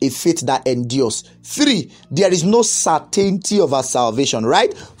have a faith that endures. Three, there is no certainty of our salvation,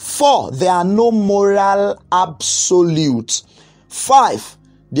 right? Four, there are no moral absolutes. Five,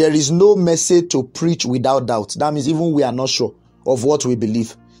 there is no message to preach without doubt. That means even we are not sure of what we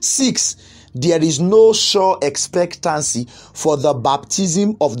believe. Six, there is no sure expectancy for the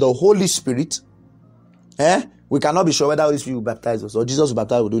baptism of the Holy Spirit. We cannot be sure whether the Holy Spirit will baptize us or Jesus will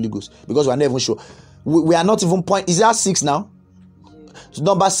baptize with the Holy Ghost, because we are not even sure. We are not even Is that 6 now? So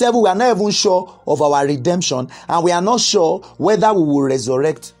number 7, we are not even sure of our redemption, and we are not sure whether we will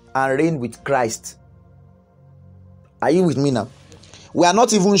resurrect and reign with Christ. Are you with me now? We are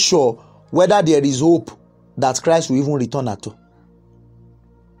not even sure whether there is hope that Christ will even return at all.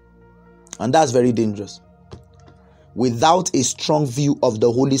 And that's very dangerous. Without a strong view of the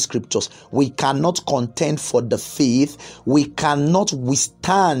Holy Scriptures, we cannot contend for the faith. We cannot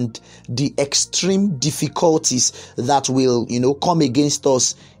withstand the extreme difficulties that will, come against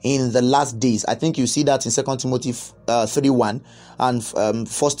us in the last days. I think you see that in 2 Timothy 3:1 and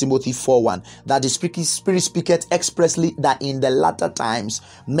 1 Timothy 4:1, that the Spirit speaketh expressly that in the latter times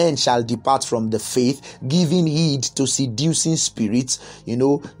men shall depart from the faith, giving heed to seducing spirits,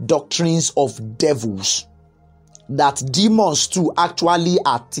 doctrines of devils. That demons too actually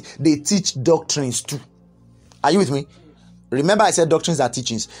they teach doctrines too. Are you with me? Remember I said doctrines are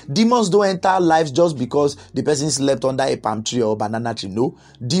teachings. Demons don't enter lives just because the person slept under a palm tree or banana tree. No.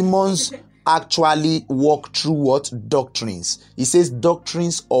 Demons actually walk through what? Doctrines. It says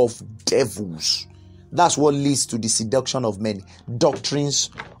doctrines of devils. That's what leads to the seduction of many. Doctrines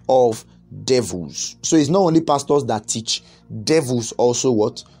of devils. So it's not only pastors that teach. Devils also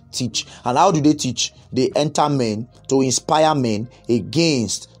what? Teach. And how do they teach? They enter men to inspire men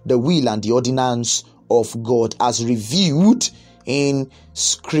against the will and the ordinance of God as revealed in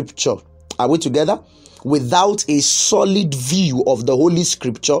Scripture. Are we together? Without a solid view of the Holy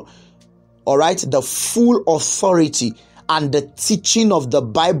Scripture, all right, the full authority and the teaching of the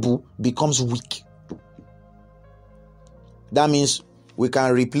Bible becomes weak. That means we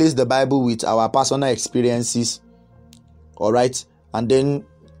can replace the Bible with our personal experiences, all right, and then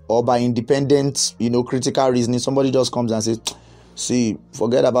or by independent, critical reasoning, somebody just comes and says, see,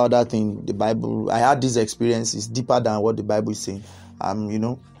 forget about that thing. The Bible, I had this experience, is deeper than what the Bible is saying.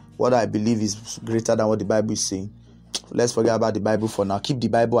 What I believe is greater than what the Bible is saying. Let's forget about the Bible for now. Keep the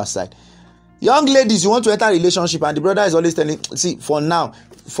Bible aside. Young ladies, you want to enter a relationship and the brother is always telling, see, for now,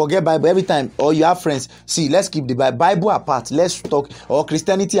 forget Bible every time. Or you have friends, see, let's keep the Bible apart. Let's talk, or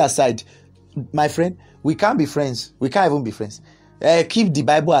Christianity aside. My friend, we can't be friends. We can't even be friends. Keep the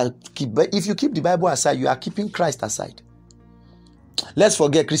Bible. If you keep the Bible aside, you are keeping Christ aside. Let's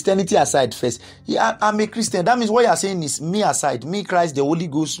forget Christianity aside first. Yeah, I'm a Christian. That means what you are saying is me aside, me, Christ, the Holy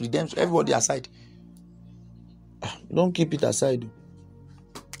Ghost, redemption, everybody aside. Don't keep it aside.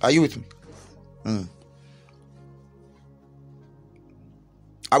 Are you with me?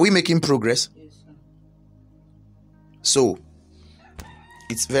 Are we making progress? Yes, sir. So,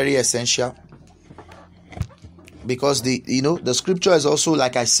 It's very essential, because the scripture is also,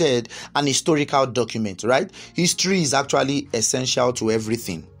 like I said, an historical document, right? History is actually essential to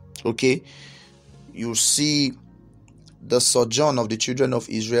everything. Okay, you see the sojourn of the children of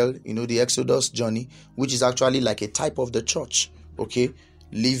Israel, the Exodus journey, which is actually like a type of the church. Okay,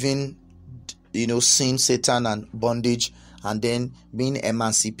 living, sin, Satan, and bondage, and then being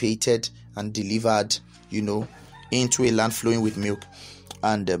emancipated and delivered, into a land flowing with milk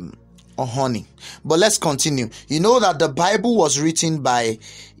and honey. But let's continue. You know that the Bible was written by,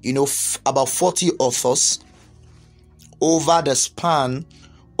 about 40 authors over the span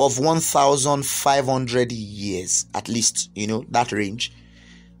of 1,500 years, at least, that range.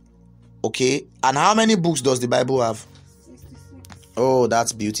 Okay, and how many books does the Bible have? 66. Oh,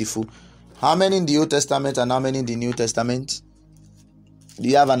 that's beautiful. How many in the Old Testament and how many in the New Testament? Do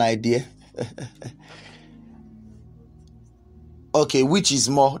you have an idea? Okay, which is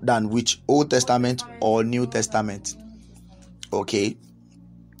more than which, Old Testament or New Testament? Okay,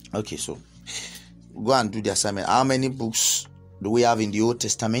 so go and do the assignment. How many books do we have in the Old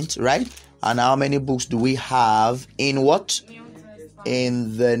Testament, right? And how many books do we have in what?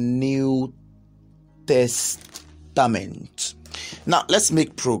 In the New Testament. Now, let's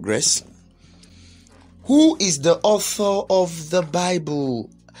make progress. Who is the author of the Bible?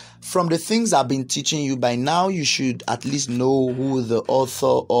 From the things I've been teaching you, by now you should at least know who the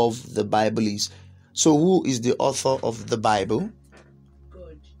author of the Bible is. So who is the author of the Bible?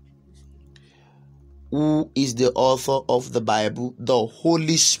 God. Who is the author of the Bible? The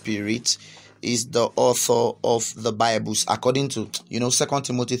Holy Spirit is the author of the Bibles, according to 2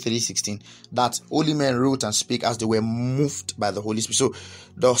 Timothy 3:16, that holy men wrote and spake as they were moved by the Holy Spirit. So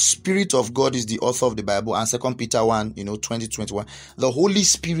the Spirit of God is the author of the Bible, and 2 Peter 1, 20-21, the Holy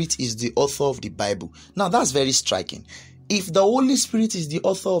Spirit is the author of the Bible. Now that's very striking. If the Holy Spirit is the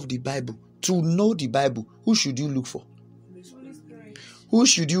author of the Bible, to know the Bible, who should you look for? Holy Spirit. Who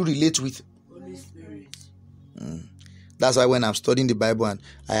should you relate with? Holy Spirit. That's why when I'm studying the Bible and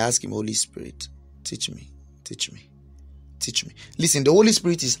I ask him, Holy Spirit, teach me. Listen, the Holy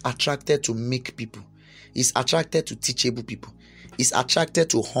Spirit is attracted to meek people. He's attracted to teachable people. He's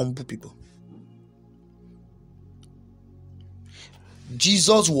attracted to humble people.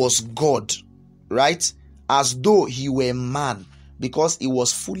 Jesus was God, right? As though he were man, because he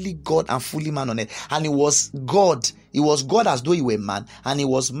was fully God and fully man on earth. And he was God. He was God as though he were man, and he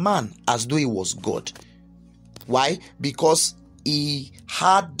was man as though he was God. Why? Because he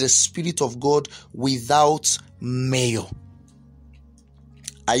had the Spirit of God without measure.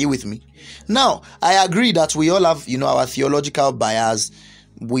 Are you with me? Now, I agree that we all have, our theological bias.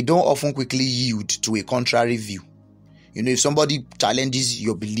 We don't often quickly yield to a contrary view. If somebody challenges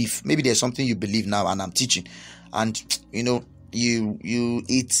your belief, maybe there's something you believe now and I'm teaching, and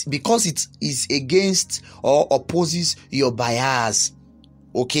it's because it is against or opposes your bias.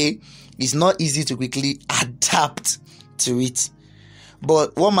 Okay, it's not easy to quickly adapt to it.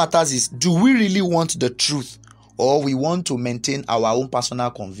 But what matters is, do we really want the truth, or we want to maintain our own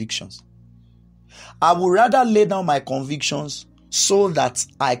personal convictions? I would rather lay down my convictions so that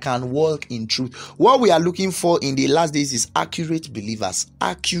I can walk in truth. What we are looking for in the last days is accurate believers.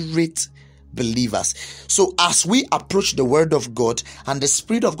 So as we approach the word of God and the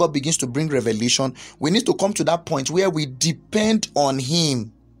Spirit of God begins to bring revelation, we need to come to that point where we depend on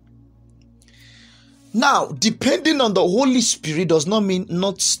him. Now, depending on the Holy Spirit does not mean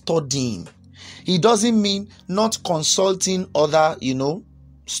not studying. It doesn't mean not consulting other,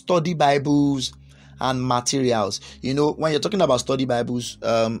 study Bibles and materials. When you're talking about study Bibles,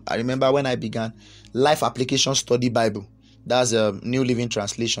 I remember when I began Life Application Study Bible. That's a New Living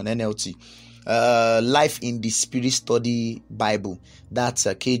Translation, NLT. Life in the Spirit Study Bible. That's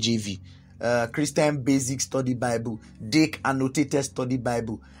a KJV. Christian Basic Study Bible. Dake Annotated Study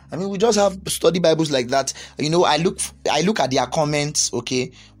Bible. I mean, we just have study Bibles like that. I look at their comments.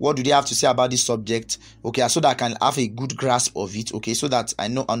 Okay, what do they have to say about this subject? Okay, so that I can have a good grasp of it. Okay, so that I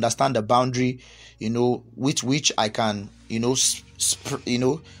understand the boundary, with which I can,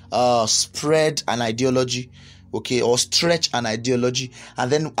 spread an ideology. Okay, or stretch an ideology.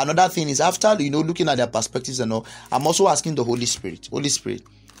 And then another thing is, after looking at their perspectives and all, I'm also asking the Holy Spirit,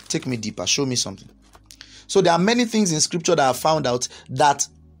 take me deeper, show me something. So there are many things in Scripture that I found out that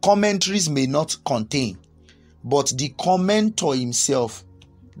commentaries may not contain, but the commentator himself,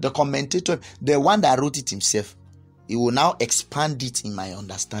 the one that wrote it himself, he will now expand it in my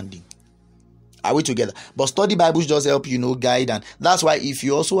understanding. Are we together? But study Bibles just help guide, and that's why if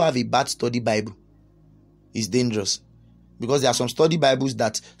you also have a bad study Bible, it's dangerous, because there are some study Bibles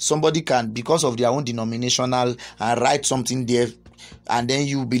that somebody can, because of their own denominational, and write something there and then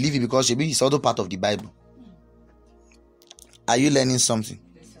you believe it because it's also part of the Bible. Are you learning something?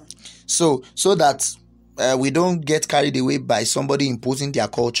 So that we don't get carried away by somebody imposing their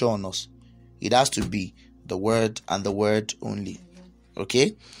culture on us. It has to be the word and the word only.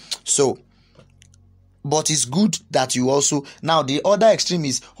 Okay? So, but it's good that you also, now the other extreme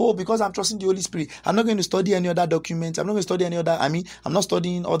is, because I'm trusting the Holy Spirit, I'm not going to study any other documents. I'm not going to study I'm not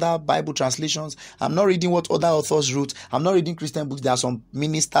studying other Bible translations. I'm not reading what other authors wrote. I'm not reading Christian books. There are some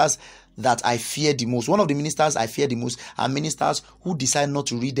ministers that I fear the most. One of the ministers I fear the most are ministers who decide not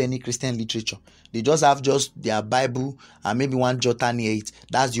to read any Christian literature. They just have their Bible and maybe one jota near it.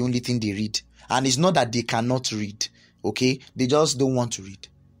 That's the only thing they read. And it's not that they cannot read. Okay? They just don't want to read.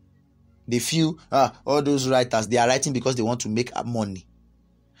 They feel, all those writers, they are writing because they want to make money.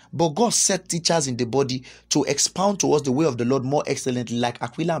 But God set teachers in the body to expound to us the way of the Lord more excellently, like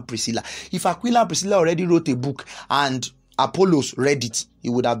Aquila and Priscilla. If Aquila and Priscilla already wrote a book and Apollos read it, it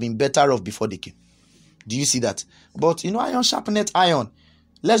would have been better off before they came. Do you see that? But iron sharpeneth iron.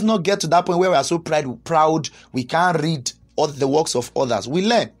 Let's not get to that point where we are so proud we can't read all the works of others. We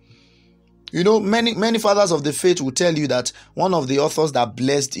learn. Many fathers of the faith will tell you that one of the authors that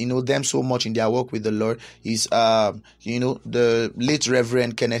blessed, them so much in their work with the Lord is, the late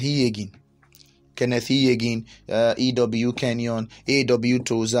Reverend Kenneth E. Hagin, E.W. Kenyon, A.W.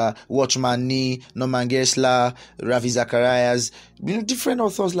 Tozer, Watchman Nee, Norman Geisler, Ravi Zacharias, different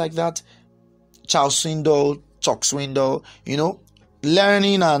authors like that. Charles Swindoll, Chuck Swindoll,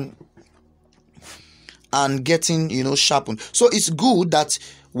 learning and getting, sharpened. So it's good that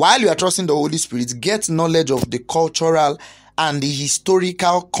while you are trusting the Holy Spirit, get knowledge of the cultural and the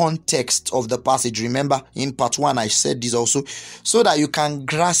historical context of the passage. Remember, in part 1, I said this also, so that you can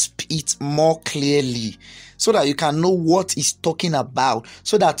grasp it more clearly, so that you can know what it's talking about,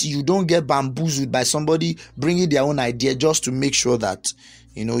 so that you don't get bamboozled by somebody bringing their own idea just to make sure that,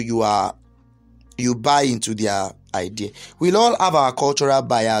 you buy into their idea. We'll all have our cultural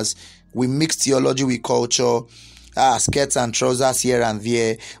bias. We mix theology with culture. Skirts and trousers here and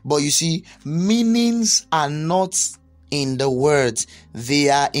there. But you see, meanings are not in the words, they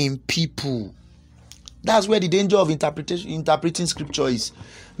are in people. That's where the danger of interpreting scripture is.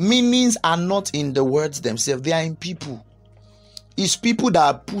 Meanings are not in the words themselves, they are in people. It's people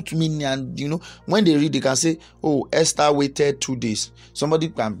that put meaning, and when they read, they can say, Esther waited 2 days. Somebody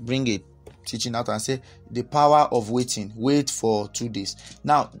can bring a teaching out and say, the power of waiting, wait for 2 days.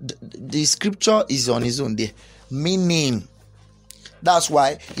 Now, the scripture is on its own there. Meaning. That's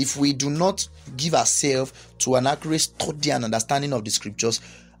why if we do not give ourselves to an accurate study and understanding of the scriptures,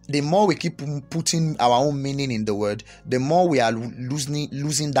 the more we keep putting our own meaning in the word, the more we are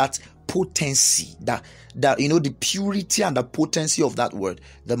losing that potency, that the purity and the potency of that word,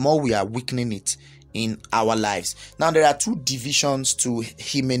 the more we are weakening it in our lives. Now, there are 2 divisions to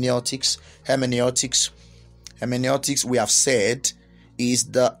hermeneutics. Hermeneutics, we have said,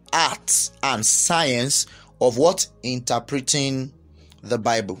 is the art and science of what? Interpreting the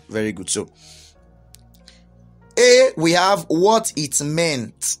Bible. Very good. So, we have what it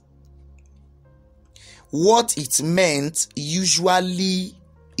meant. What it meant usually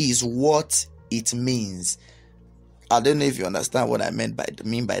is what it means. I don't know if you understand what I mean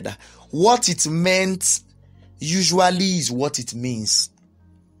by that. What it meant usually is what it means.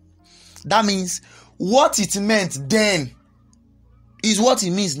 That means what it meant then is what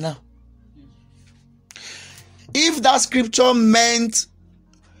it means now. If that scripture meant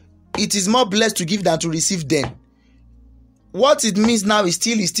it is more blessed to give than to receive, then what it means now is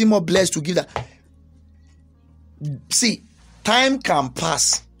still more blessed to give than. See, time can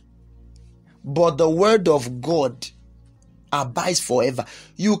pass, but the word of God abides forever.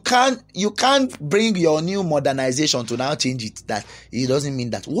 You can't bring your new modernization to now change it. That it doesn't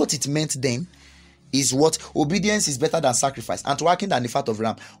mean that. What it meant then is what obedience is better than sacrifice, and to hearken than the fat of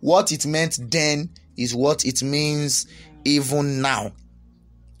ram. What it meant then is what it means even now.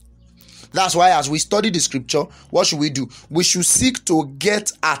 That's why as we study the scripture, what should we do? We should seek to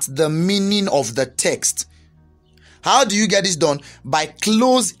get at the meaning of the text. How do you get this done? By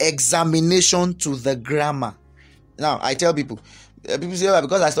close examination to the grammar. Now, I tell people say,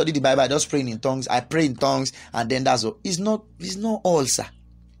 because I study the Bible, I just pray in tongues. I pray in tongues, and then that's all. It's not all, sir.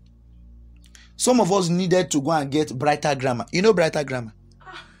 Some of us needed to go and get brighter grammar. You know brighter grammar?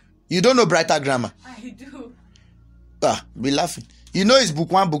 You don't know brighter grammar? I do. Be laughing. You know it's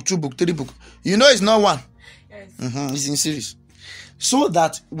book 1, book 2, book 3, book. You know it's not one. Yes. It's in series. So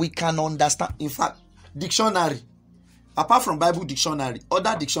that we can understand. In fact, dictionary. Apart from Bible dictionary,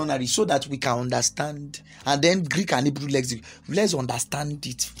 other dictionary, so that we can understand. And then Greek and Hebrew lexic. Let's understand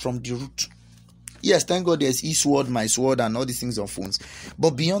it from the root. Yes, thank God there's eSword, My Sword, and all these things on phones.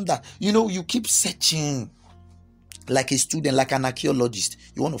 But beyond that, you keep searching like a student, like an archaeologist.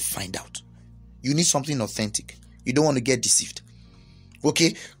 You want to find out. You need something authentic. You don't want to get deceived.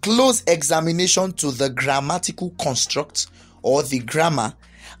 Okay, close examination to the grammatical construct or the grammar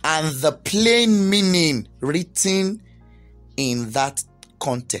and the plain meaning written in that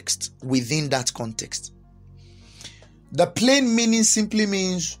context, within that context. The plain meaning simply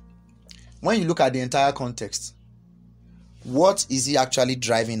means, when you look at the entire context, what is he actually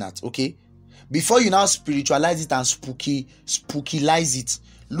driving at? Okay, before you now spiritualize it and spookylize it,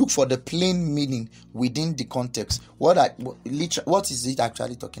 look for the plain meaning within the context. What is it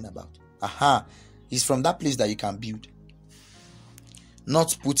actually talking about? It's from that place that you can build.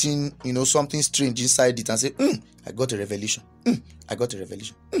 Not putting, something strange inside it and say, I got a revelation. I got a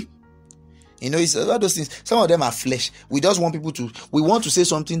revelation. It's all those things. Some of them are flesh. We just want we want to say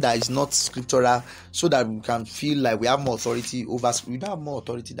something that is not scriptural so that we can feel like we have more authority over. We don't have more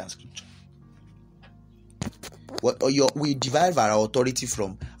authority than scripture. We derive our authority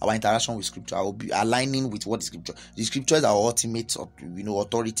from our interaction with scripture, aligning with what is scripture. The scripture is our ultimate,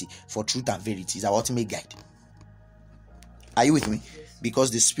 authority for truth and verity. It's our ultimate guide. Are you with me? Yes.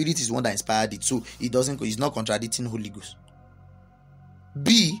 Because the Spirit is the one that inspired it, so it's not contradicting Holy Ghost.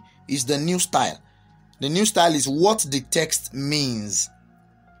 B is the new style. The new style is what the text means.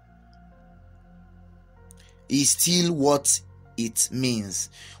 Is still what it means.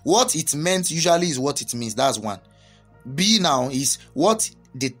 What it meant usually is what it means. That's one. B now is what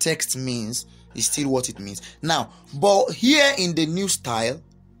the text means is still what it means. Now, but here in the new style,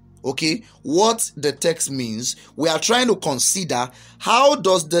 okay, what the text means, we are trying to consider how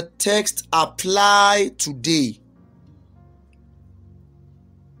does the text apply today.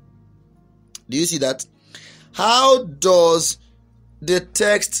 Do you see that? How does the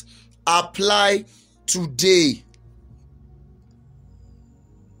text apply today?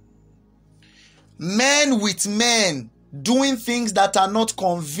 Men with men doing things that are not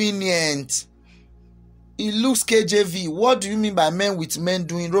convenient. It looks KJV. What do you mean by men with men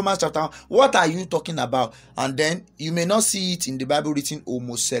doing? Romans chapter 1. What are you talking about? And then you may not see it in the Bible written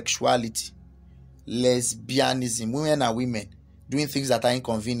homosexuality, lesbianism, women and women doing things that are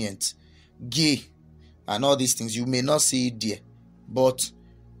inconvenient, gay, and all these things. You may not see it there. But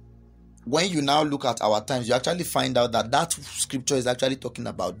when you now look at our times, you actually find out that scripture is actually talking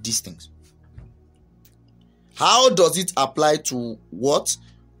about these things. How does it apply to what?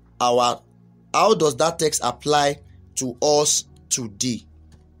 How does that text apply to us today?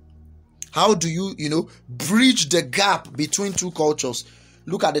 How do you, bridge the gap between two cultures?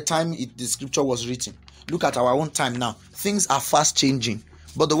 Look at the time the scripture was written. Look at our own time now. Things are fast changing,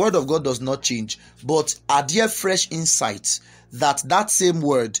 but the word of God does not change. But are there fresh insights that same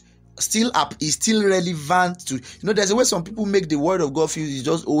word is still relevant to? There's a way some people make the word of God feel it's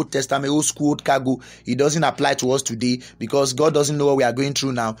just Old Testament, old school, old cargo. It doesn't apply to us today because God doesn't know what we are going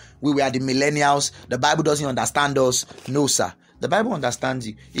through now. We are the millennials. The Bible doesn't understand us. No, sir. The Bible understands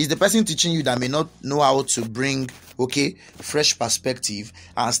you. It's the person teaching you that may not know how to bring, fresh perspective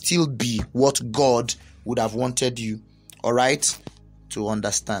and still be what God would have wanted you, all right, to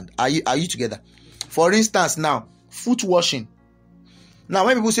understand. Are you together? For instance, now, foot washing. Now,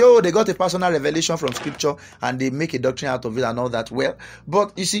 when people say, they got a personal revelation from scripture and they make a doctrine out of it and all that, well,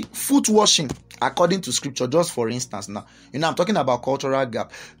 but you see, foot washing, according to scripture, just for instance now, I'm talking about cultural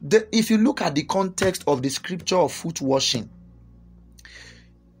gap. If you look at the context of the scripture of foot washing,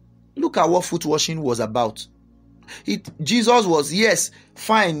 look at what foot washing was about. Jesus was,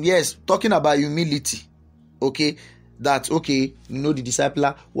 talking about humility, the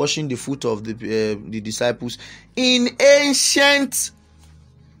discipler washing the foot of the disciples. In ancient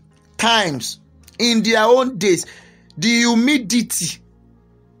times, in their own days, the humidity,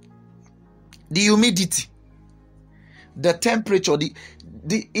 the temperature,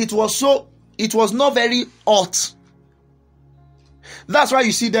 it was not very hot. That's why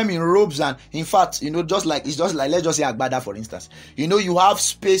you see them in robes, and in fact, it's just like let's just say Agbada, for instance. You have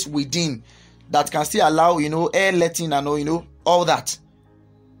space within that can still allow air letting and all that.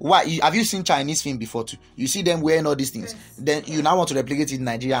 Why? Have you seen Chinese film before too? You see them wearing all these things. Yes. Then you now want to replicate it in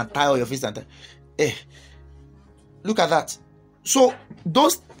Nigeria and tie all your face and look at that. So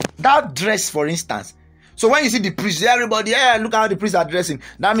that dress, for instance. So when you see the priest, everybody, look how the priests are dressing.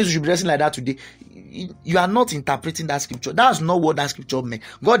 That means you should be dressing like that today. You are not interpreting that scripture. That's not what that scripture meant.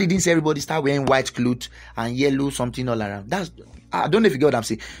 God didn't say everybody start wearing white clothes and yellow something all around. I don't know if you get what I'm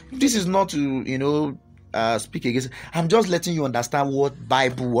saying. This is not to speak against. I'm just letting you understand what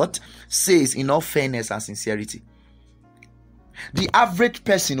Bible says in all fairness and sincerity. The average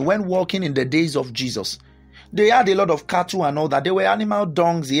person, when walking in the days of Jesus, they had a lot of cattle and all that. There were animal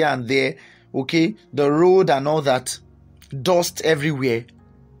dungs here and there. Okay, the road and all that, dust everywhere.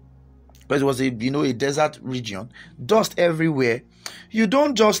 Because it was a desert region, dust everywhere. You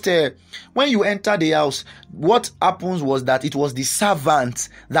don't just when you enter the house, what happens was that it was the servant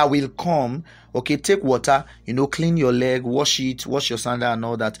that will come, okay, take water, clean your leg, wash your sandal and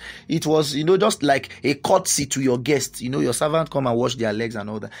all that. It was, just like a courtesy to your guests. Your servant come and wash their legs and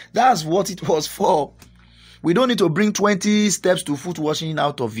all that. That's what it was for. We don't need to bring 20 steps to foot washing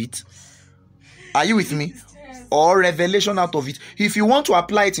out of it. Are you with me? Or revelation out of it. If you want to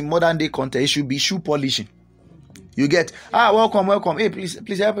apply it in modern day context, it should be shoe polishing. You get, welcome. Hey,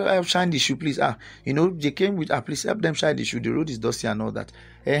 please help shine the shoe, please. They came with, please help them shine the shoe. The road is dusty and all that.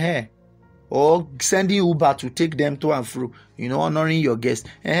 Or sending Uber to take them to and fro, honoring your guests.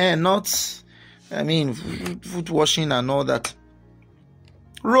 Foot washing and all that.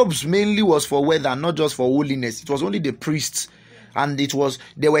 Robes mainly was for weather, not just for holiness. It was only the priests. And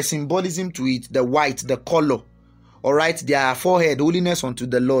there was symbolism to it, the white, the color. All right, their forehead, holiness unto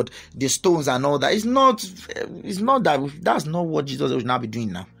the Lord, the stones and all that. It's not that. That's not what Jesus will now be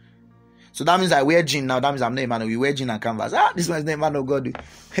doing now. So that means I wear jean now. That means I'm not a man. We wear jean and canvas. This one is not a man of God.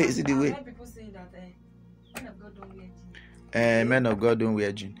 Hey, is it the way? People say that men of God don't wear jean. Men of God don't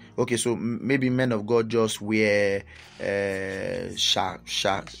wear jean. Okay, so maybe men of God just wear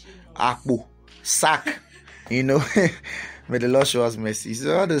akpo, sack. May the Lord show us mercy.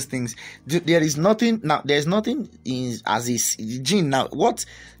 So all those things. There is nothing now. There is nothing as is jean now. What?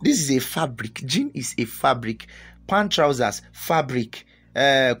 This is a fabric. Jean is a fabric. Pant trousers, fabric.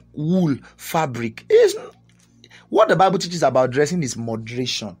 Wool, fabric. What the Bible teaches about dressing is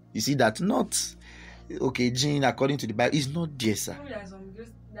moderation. You see that? Not okay. Jean, according to the Bible, is not there, sir. There's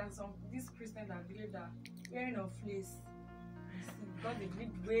some these Christians that believe that wearing of fleece because the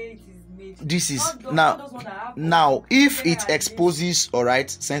way it is. This is now if it exposes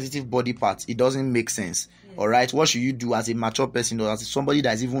sensitive body parts, it doesn't make sense. All right, what should you do as a mature person or as somebody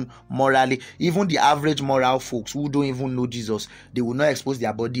that's even the average moral folks who don't even know Jesus, they will not expose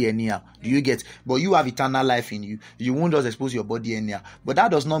their body anyhow. Do you get? But you have eternal life in you. You won't just expose your body anyhow. But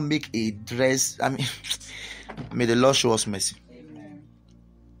that does not make a dress. May the Lord show us mercy.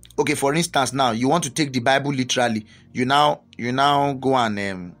 Okay, for instance, now you want to take the Bible literally. You now go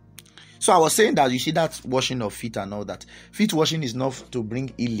and so I was saying that you see that washing of feet and all that. Feet washing is not to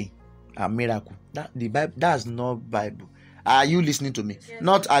bring healing and miracle. That the Bible, that's not Bible. Are you listening to me? Yes.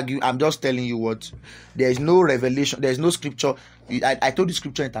 Not argue. I'm just telling you what. There is no revelation. There is no scripture. I told you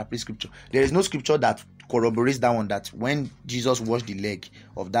scripture interprets scripture. There is no scripture that corroborates that one. That when Jesus washed the leg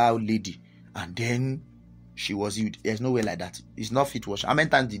of that lady and then she was healed. There's no way like that. It's not feet washing. How many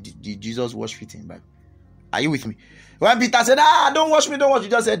times did Jesus wash feet in the Bible? Are you with me? When Peter said, don't wash me, don't wash you,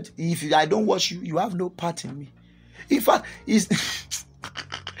 just said, if I don't wash you, you have no part in me. In fact,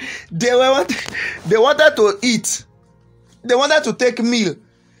 they wanted to eat. They wanted to take meal.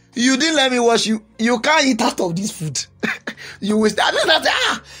 You didn't let me wash you. You can't eat out of this food. You will start.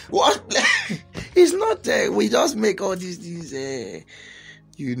 What? It's not. We just make all these things.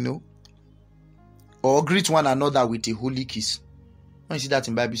 Or greet one another with a holy kiss. When you see that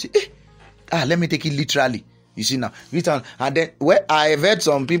in Bible, you say, let me take it literally. You see now, and then I've heard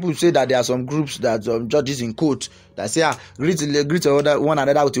some people say that there are some groups that judges in court that say, greet one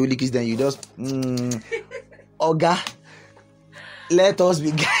another with a holy kiss. Then you just, Oga, let us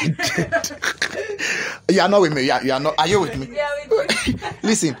be guided. You are not with me. You are not. Are you with me? Yeah, with you.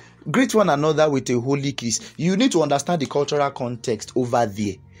 Listen, greet one another with a holy kiss. You need to understand the cultural context over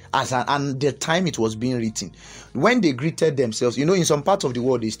there. And the time it was being written, when they greeted themselves, in some parts of the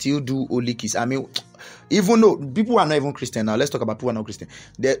world they still do holy kiss. Even though people are not even Christian now, let's talk about people who are not Christian.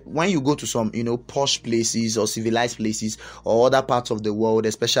 When you go to some posh places or civilized places or other parts of the world,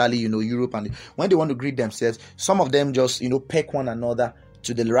 especially Europe, and when they want to greet themselves, some of them just peck one another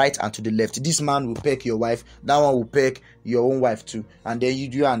to the right and to the left. This man will peck your wife, that one will peck your own wife too, and then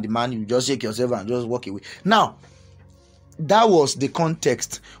you and the man, you just shake yourself and just walk away. Now, that was the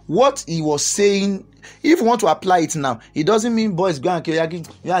context. What he was saying, if you want to apply it now, it doesn't mean boys go and kill you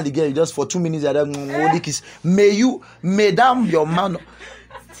and the girl just for 2 minutes. Holy kiss. May that your man.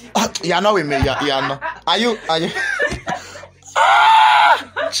 You are not with me. You are not. Are you?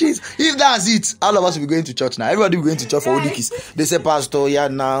 Jeez. If that's it, all of us will be going to church now. Everybody will be going to church for holy kiss. They say, Pastor,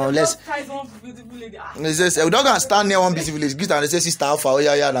 now let's. They say, we don't gonna stand near one beautiful lady. Greet and they say, Sister Alpha,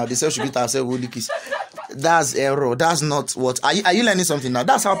 now. They say we should greet ourselves holy kiss. That's error. That's not what. Are you learning something now?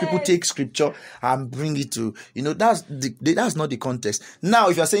 That's how people take scripture and bring it to. That's not the context. Now,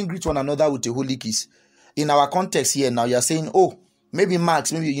 if you're saying greet one another with a holy kiss, in our context here now, you're saying, oh, maybe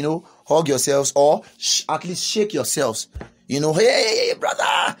Max, maybe, hug yourselves or at least shake yourselves. Hey,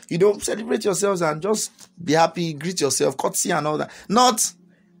 brother, celebrate yourselves and just be happy, greet yourself, courtesy and all that. Not,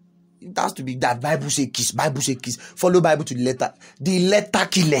 it has to be that Bible say kiss, follow Bible to the letter. The letter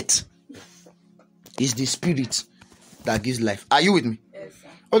kill it. Is the spirit that gives life. Are you with me? Yes, sir.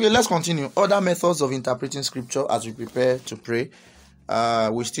 Okay, let's continue. Other methods of interpreting scripture as we prepare to pray.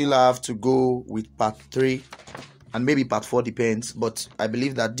 We still have to go with part 3 and maybe part 4, depends. But I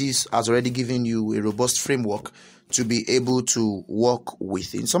believe that this has already given you a robust framework to be able to work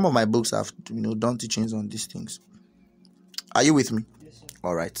with. In some of my books, I've done teachings on these things. Are you with me? Yes, sir.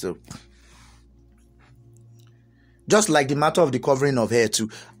 All right. So, just like the matter of the covering of hair too.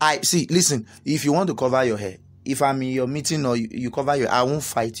 Listen, if you want to cover your hair, if I'm in your meeting or you cover your, I won't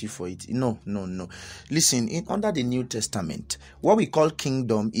fight you for it. No. Listen, under the New Testament, what we call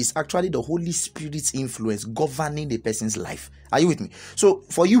kingdom is actually the Holy Spirit's influence governing a person's life. Are you with me? So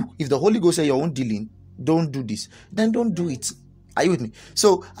for you, if the Holy Ghost says your own dealing, don't do this, then don't do it. Are you with me?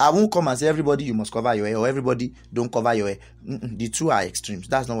 So I won't come and say everybody you must cover your hair or everybody don't cover your hair. The two are extremes.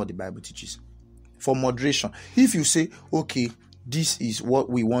 That's not what the Bible teaches. For moderation, if you say, okay, this is what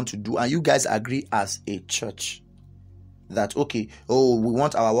we want to do, and you guys agree as a church that, okay, we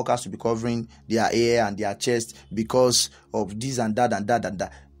want our workers to be covering their hair and their chest because of this and that and that and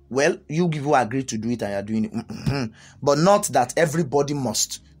that. Well, you people agree to do it and you're doing it. But not that everybody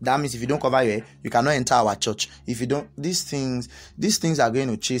must. That means if you don't cover your hair, you cannot enter our church. If you don't, these things are going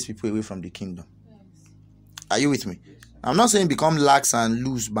to chase people away from the kingdom. Yes. Are you with me? I'm not saying become lax and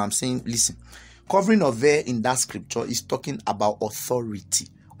loose, but I'm saying, listen, covering of hair in that scripture is talking about authority,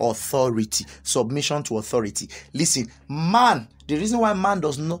 submission to authority. Listen, man, the reason why man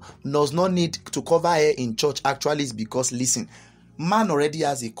does not need to cover hair in church actually is because, listen, man already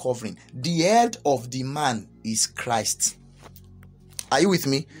has a covering. The head of the man is Christ. Are you with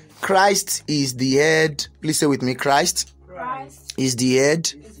me? Christ is the head. Please say with me, Christ is the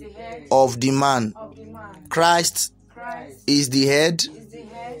head of the man. Christ is the head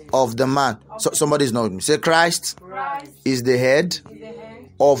of the man. So somebody is not with me. Say Christ is the head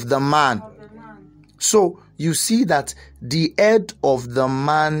of the man. So you see that the head of the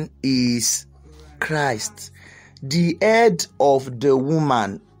man is Christ. The head of the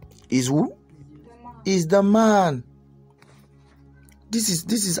woman is who? Is the man. This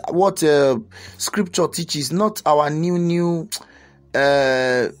is what scripture teaches, not our new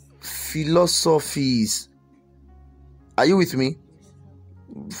philosophies. Are you with me?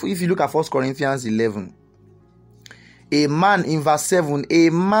 If you look at 1 Corinthians 11, a man in verse 7,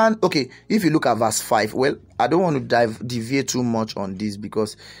 okay, if you look at verse 5, well, I don't want to deviate too much on this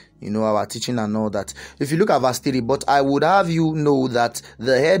because, our teaching and all that. If you look at verse 3, but I would have you know that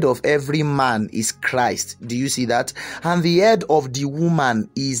the head of every man is Christ. Do you see that? And the head of the woman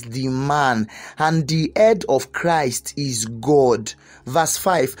is the man, and the head of Christ is God. Verse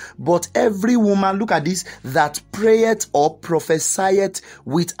 5, but every woman, look at this, that prayeth or prophesieth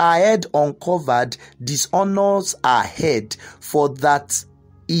with her head uncovered dishonors her head, for that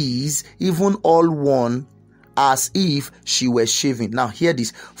is even all one as if she were shaven. Now hear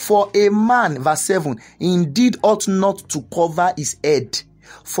this. For a man, verse 7, indeed ought not to cover his head.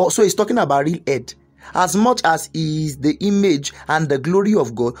 So he's talking about real head. As much as he is the image and the glory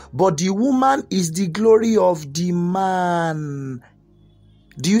of God, but the woman is the glory of the man.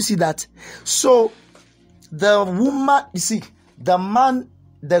 Do you see that? So the woman, you see, the man,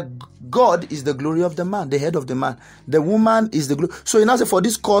 the God is the glory of the man, the head of the man. The woman is the glory. So he now says, for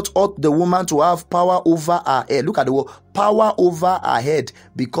this cause ought the woman to have power over her head. Look at the word, power over her head,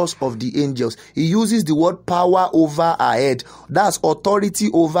 because of the angels. He uses the word power over her head. That's authority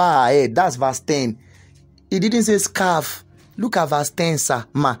over her head. That's verse 10. He didn't say scarf. Look at verse 10, sir.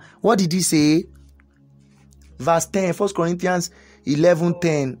 What did he say? Verse 10, 1 Corinthians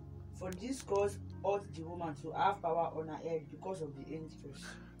 11:10. For this cause ought the woman to have power on her head because of the angels.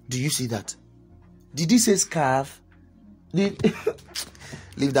 Do you see that? Did he say scarf? Leave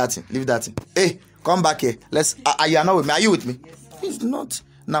that in. Hey, come back here. You are not with me. Are you with me? Yes, It's not.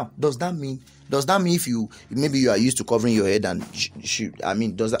 Now, does that mean if maybe you are used to covering your head and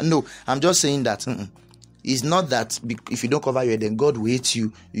does that? No, I'm just saying that. It's not that if you don't cover your head, then God will hate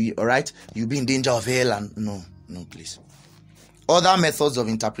you. All right? You'll be in danger of hell. And no, please. Other methods of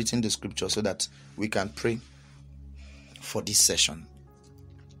interpreting the scripture so that we can pray for this session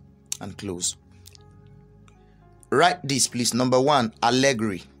and close. Write this, please. Number 1,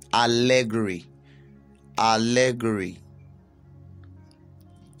 allegory.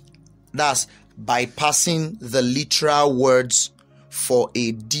 That's bypassing the literal words for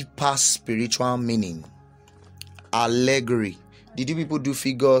a deeper spiritual meaning. allegory. Did you people do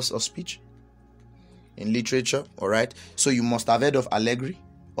figures of speech in literature? All right. So you must have heard of allegory,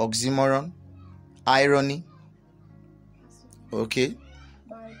 oxymoron, irony. Okay.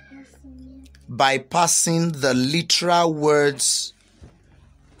 Bypassing the literal words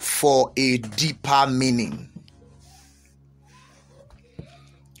for a deeper meaning.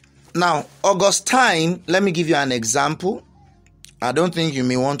 Now, Augustine, let me give you an example. I don't think you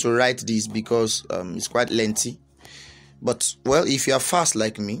may want to write this because it's quite lengthy. But, well, if you are fast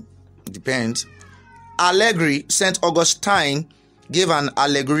like me, it depends. Allegory, St. Augustine gave an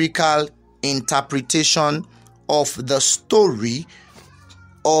allegorical interpretation of the story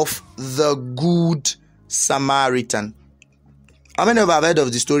of the Good Samaritan. How many of you have heard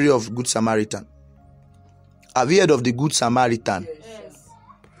of the story of Good Samaritan? Have you heard of the Good Samaritan? Yes.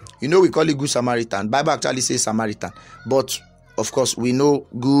 You know we call it Good Samaritan. Bible actually says Samaritan. But, of course, we know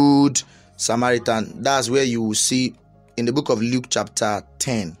Good Samaritan. That's where you will see in the book of Luke chapter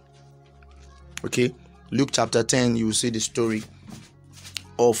 10. Okay? Luke chapter 10, you will see the story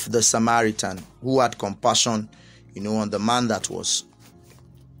of the Samaritan who had compassion, on the man that was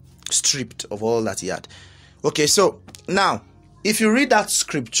stripped of all that he had. Okay, so now, if you read that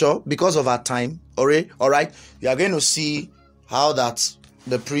scripture, because of our time, all right, you are going to see how that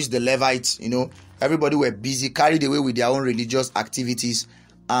the priest, the Levites, everybody were busy, carried away with their own religious activities,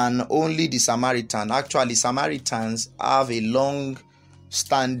 and only the Samaritan. Actually, Samaritans have a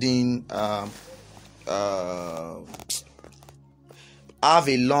long-standing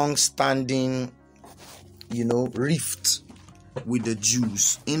rift with the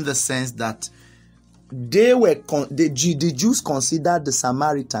Jews, in the sense that the Jews considered the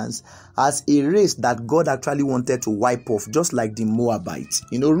Samaritans as a race that God actually wanted to wipe off, just like the Moabites.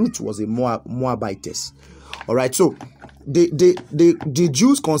 Ruth was a Moabitess. All right, so the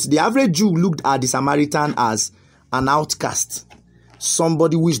Jews, the average Jew looked at the Samaritan as an outcast,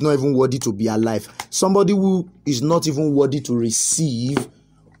 somebody who is not even worthy to be alive, somebody who is not even worthy to receive,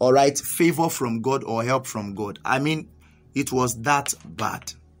 all right, favor from God or help from God. I mean, it was that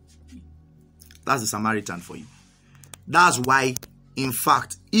bad. That's the Samaritan for you. That's why, in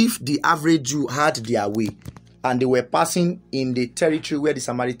fact, if the average Jew had their way and they were passing in the territory where the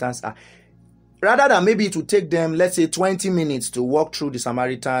Samaritans are, rather than maybe it would take them, let's say, 20 minutes to walk through the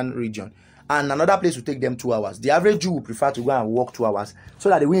Samaritan region, and another place would take them 2 hours, the average Jew would prefer to go and walk 2 hours so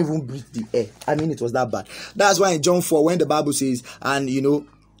that they won't even breathe the air. I mean, it was that bad. That's why in John 4, when the Bible says, and he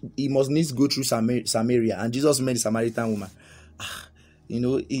must needs go through Samaria, and Jesus met the Samaritan woman.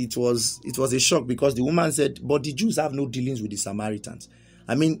 It was a shock, because the woman said, but the Jews have no dealings with the Samaritans.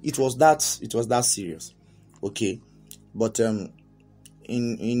 I mean, it was that serious. Okay. But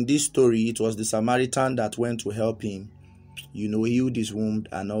in this story, it was the Samaritan that went to help him, healed his wound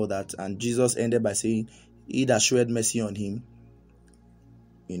and all that. And Jesus ended by saying, he that showed mercy on him,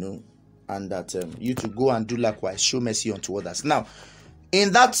 and that you to go and do likewise, show mercy unto others. Now,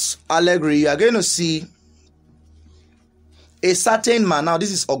 in that allegory, you are going to see a certain man. Now,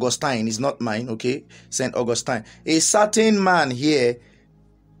 this is Augustine, it's not mine, okay? St. Augustine. A certain man here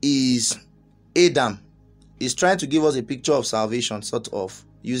is Adam. He's trying to give us a picture of salvation, sort of,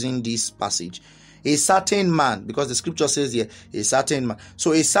 using this passage. A certain man, because the scripture says here, a certain man.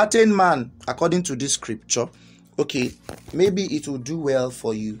 So, a certain man, according to this scripture, okay, maybe it will do well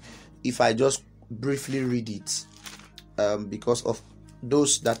for you if I just briefly read it, because of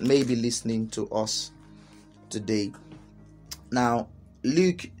those that may be listening to us today. Now,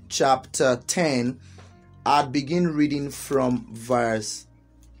 Luke chapter 10, I'll begin reading from verse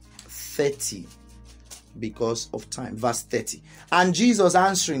 30 because of time. Verse 30. And Jesus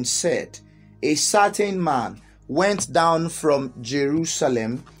answering said, a certain man went down from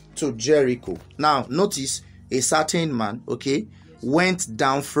Jerusalem to Jericho. Now, notice, a certain man, okay, went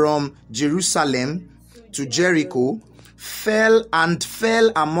down from Jerusalem to Jericho, fell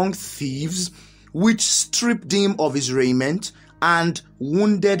among thieves, which stripped him of his raiment and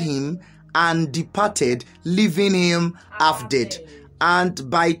wounded him, and departed, leaving him half dead. And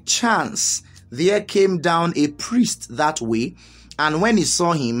by chance there came down a priest that way, and when he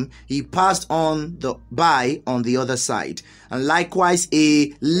saw him, he passed by on the other side. And likewise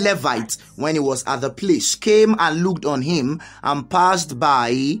a Levite, when he was at the place, came and looked on him, and passed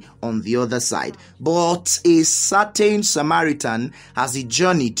by on the other side. But a certain Samaritan, as he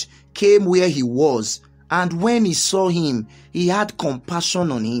journeyed, came where he was, and when he saw him, he had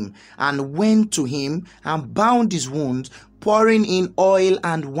compassion on him, and went to him and bound his wounds, pouring in oil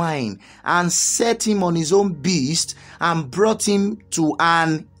and wine, and set him on his own beast, and brought him to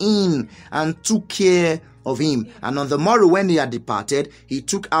an inn, and took care of him. And on the morrow when he had departed, he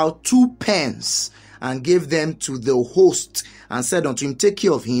took out 2 pence, and gave them to the host, and said unto him, take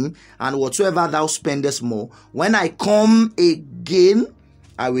care of him, and whatsoever thou spendest more, when I come again,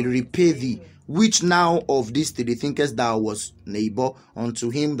 I will repay thee. Which now of these three thinkest thou was neighbor unto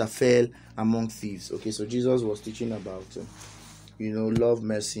him that fell among thieves? Okay, so Jesus was teaching about, love,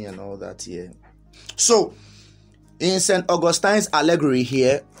 mercy, and all that here. So, in St. Augustine's allegory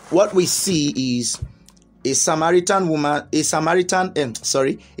here, what we see is a certain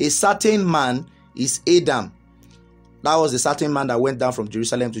man is Adam. That was the certain man that went down from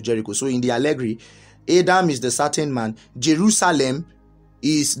Jerusalem to Jericho. So in the allegory, Adam is the certain man. Jerusalem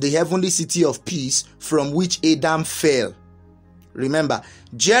is the heavenly city of peace from which Adam fell. Remember,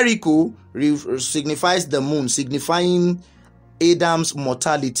 Jericho signifies the moon, signifying Adam's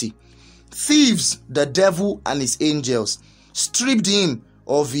mortality. Thieves, the devil and his angels, stripped him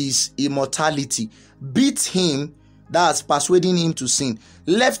of his immortality, beat him, that's persuading him to sin,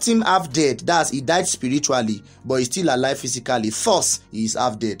 left him half dead, that's he died spiritually, but he's still alive physically, thus he is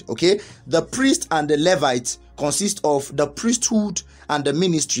half dead. Okay, the priest and the Levites consist of the priesthood and the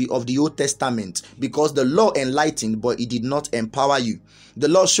ministry of the Old Testament, because the law enlightened, but it did not empower you. The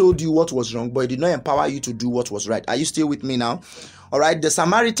law showed you what was wrong, but it did not empower you to do what was right. Are you still with me now? All right, the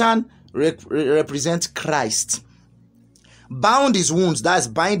Samaritan represents Christ. Bound his wounds, that's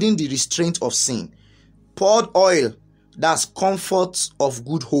binding the restraint of sin. Poured oil, that's comfort of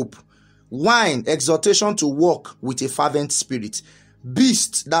good hope. Wine, exhortation to walk with a fervent spirit.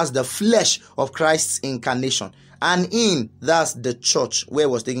 Beast, that's the flesh of Christ's incarnation. And in, that's the church where it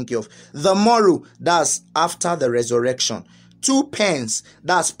was taken care of. The morrow, that's after the resurrection. 2 pence,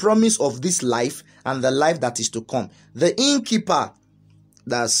 that's promise of this life and the life that is to come. The innkeeper,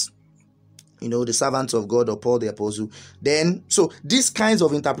 that's the servants of God, or Paul the apostle. Then, so these kinds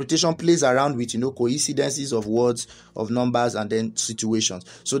of interpretation plays around with, coincidences of words, of numbers, and then situations.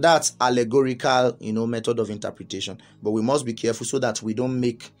 So that's allegorical, method of interpretation. But we must be careful so that we don't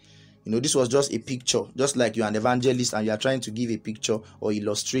make, this was just a picture, just like you're an evangelist and you are trying to give a picture or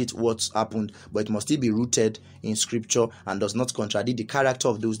illustrate what's happened, but it must still be rooted in scripture and does not contradict the character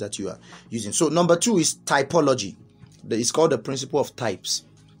of those that you are using. So number 2 is typology. It's called the principle of types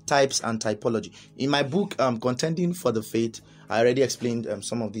and typology. In my book, Contending for the Faith, I already explained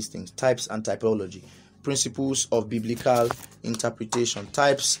some of these things. Types and typology, principles of biblical interpretation,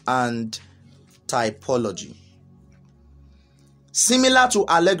 types and typology. Similar to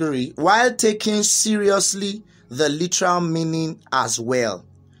allegory, while taking seriously the literal meaning as well.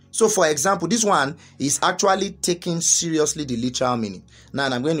 So, for example, this one is actually taking seriously the literal meaning. Now,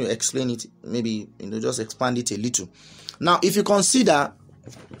 I'm going to explain it, maybe, just expand it a little. Now, if you consider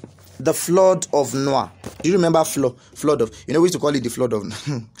the flood of Noah. Do you remember flood of? We used to call it the flood of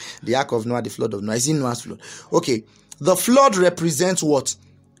the ark of Noah, the flood of Noah. Is it Noah's flood? Okay. The flood represents what?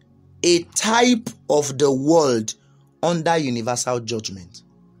 A type of the world under universal judgment.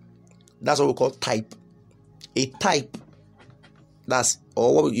 That's what we call type. A type. There's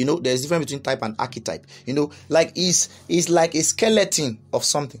difference between type and archetype. Like it's like a skeleton of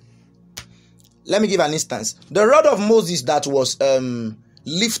something. Let me give an instance. The rod of Moses that was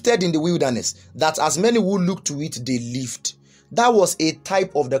lifted in the wilderness, that as many who looked to it, they lived. That was a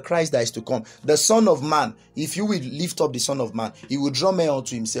type of the Christ that is to come. The Son of Man, if you will lift up the Son of Man, he will draw men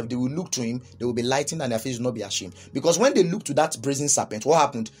unto himself. They will look to him, they will be lightened, and their face will not be ashamed. Because when they looked to that brazen serpent, what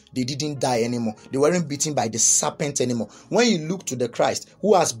happened? They didn't die anymore. They weren't beaten by the serpent anymore. When you look to the Christ,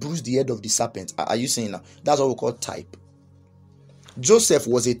 who has bruised the head of the serpent, are you saying now? That's what we call type. Joseph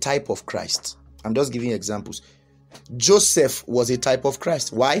was a type of Christ. I'm just giving examples. Joseph was a type of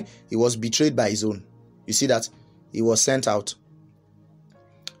Christ. Why? He was betrayed by his own. You see that? He was sent out.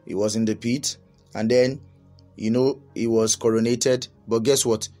 He was in the pit. And then, he was coronated. But guess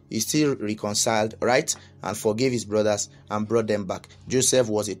what? He still reconciled, right? And forgave his brothers and brought them back. Joseph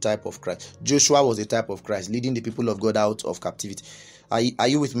was a type of Christ. Joshua was a type of Christ, leading the people of God out of captivity. Are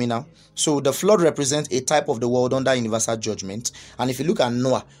you with me now? So the flood represents a type of the world under universal judgment. And if you look at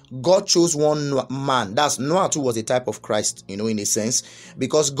Noah, God chose one man. That's Noah too was a type of Christ, in a sense,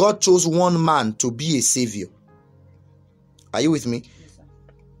 because God chose one man to be a savior. Are you with me?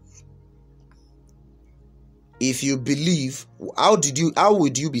 If you believe, how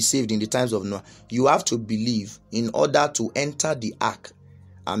would you be saved in the times of Noah? You have to believe in order to enter the ark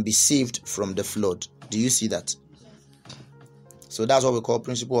and be saved from the flood. Do you see that? So that's what we call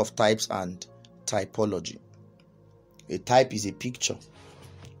principle of types and typology. A type is a picture.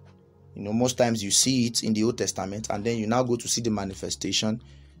 Most times you see it in the Old Testament, and then you now go to see the manifestation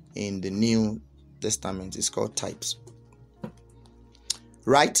in the New Testament. It's called types.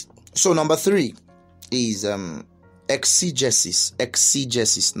 Right? So number 3 is exegesis.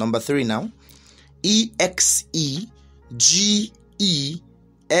 Exegesis. Number 3 now Exegesis.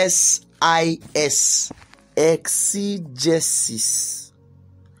 Exegesis.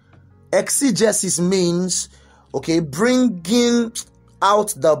 Exegesis means, bringing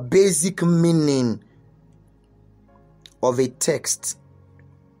out the basic meaning of a text.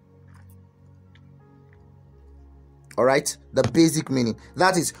 All right, the basic meaning.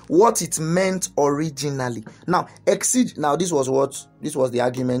 That is what it meant originally. Now, this was the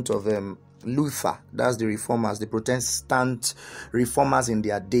argument of Luther. That's the reformers, the Protestant reformers in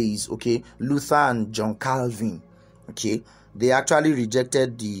their days. Luther and John Calvin. They actually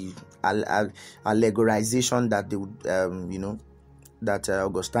rejected the allegorization that they would, that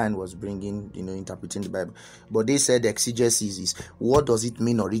Augustine was bringing, interpreting the Bible. But they said exegesis is, what does it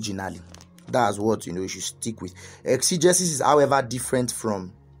mean originally? That's what you should stick with. Exegesis is, however, different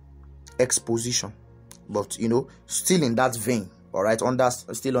from exposition, but still in that vein. All right,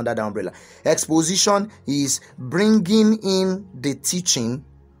 still under the umbrella. Exposition is bringing in the teaching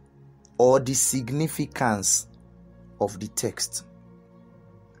or the significance of the text.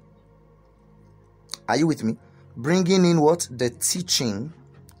 Are you with me? Bringing in what? The teaching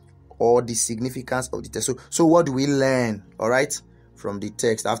or the significance of the text. So what do we learn? All right, from the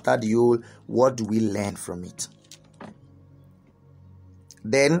text. After the whole, what do we learn from it?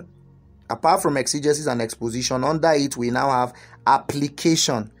 Then, apart from exegesis and exposition, under it we now have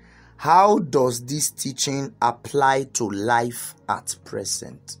application. How does this teaching apply to life at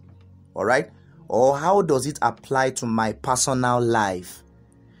present? All right, or how does it apply to my personal life?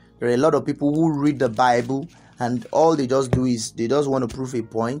 There are a lot of people who read the Bible and all they just do is they just want to prove a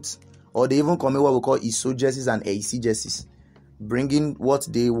point, or they even commit what we call eisegesis and eisegesis, bringing what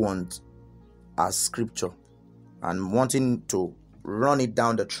they want as scripture and wanting to run it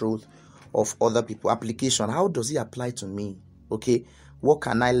down the throat of other people. Application, how does it apply to me? What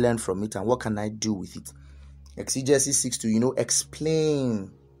can I learn from it and what can I do with it? Exegesis seeks to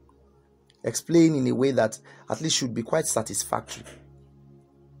explain in a way that at least should be quite satisfactory.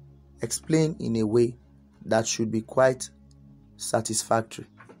 Explain in a way that should be quite satisfactory.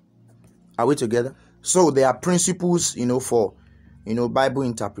 Are we together? So there are principles for Bible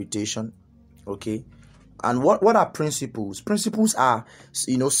interpretation. And what are principles? Principles are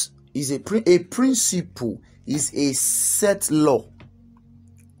a principle is a set law,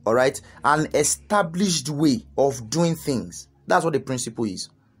 all right, an established way of doing things. That's what a principle is.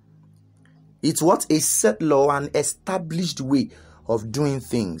 It's what? A set law, an established way of doing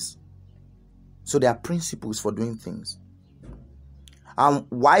things. So there are principles for doing things. And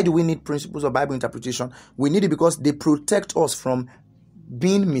why do we need principles of Bible interpretation? We need it because they protect us from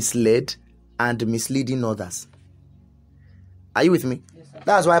being misled and misleading others. Are you with me? Yes, sir.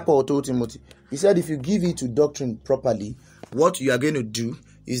 That's why Paul told Timothy. He said, if you give it to doctrine properly, what you are going to do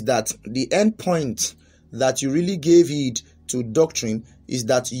is that the end point that you really gave heed to doctrine is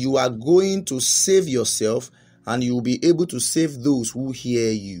that you are going to save yourself and you will be able to save those who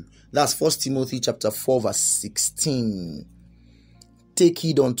hear you. That's 1 Timothy chapter 4 verse 16. Take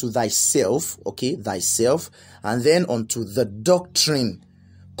heed unto thyself, thyself, and then unto the doctrine.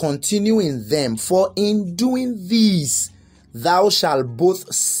 Continue in them, for in doing these thou shalt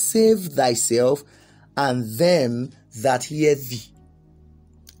both save thyself and them that hear thee.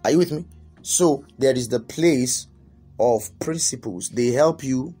 Are you with me? So there is the place of principles. They help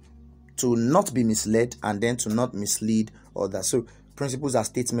you to not be misled and then to not mislead others. So principles are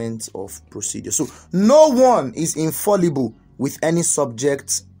statements of procedure. So no one is infallible with any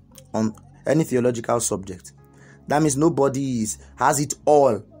subject, on any theological subject. That means nobody has it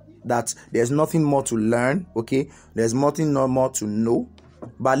all, that there's nothing more to learn, there's nothing more to know,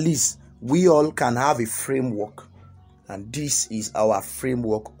 but at least we all can have a framework, and this is our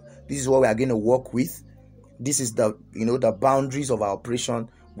framework. This is what we are going to work with. This is the the boundaries of our operation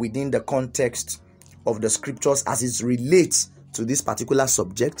within the context of the scriptures as it relates to this particular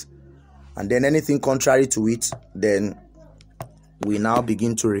subject, and then anything contrary to it, then we now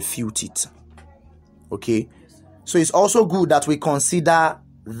begin to refute it. So it's also good that we consider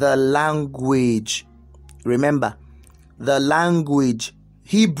the language. Remember, the language,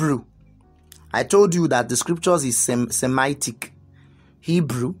 Hebrew. I told you that the scriptures is Semitic,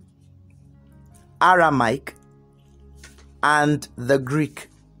 Hebrew, Aramaic, and the Greek.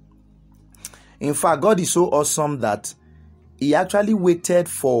 In fact, God is so awesome that He actually waited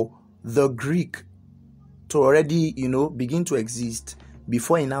for the Greek to already, begin to exist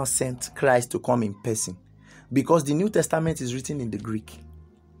before He now sent Christ to come in person. Because the New Testament is written in the Greek.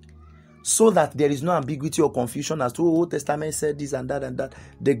 So that there is no ambiguity or confusion as to Old Testament said this and that and that.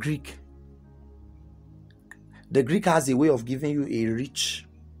 The Greek has a way of giving you a rich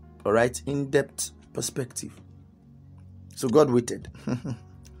All right, in-depth perspective. So God waited.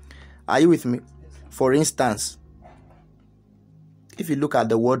 Are you with me? For instance, if you look at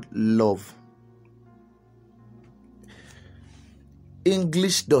the word love,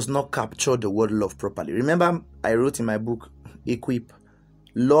 English does not capture the word love properly. Remember, I wrote in my book, Equip,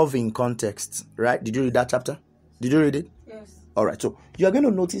 love in context, right? Did you read that chapter? Did you read it? Yes. All right. So you are going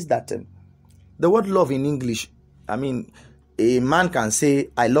to notice that the word love in English, I mean, a man can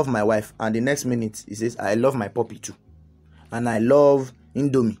say, I love my wife, and the next minute he says, I love my puppy too. And I love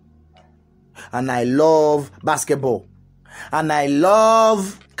Indomie. And I love basketball. And I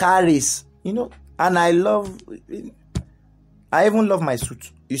love cars, and I even love my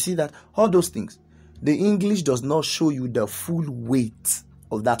suit. You see that? All those things. The English does not show you the full weight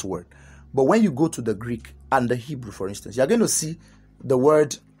of that word. But when you go to the Greek and the Hebrew, for instance, you're going to see the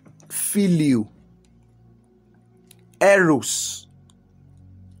word phileo, eros,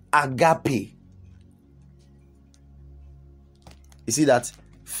 agape. You see that?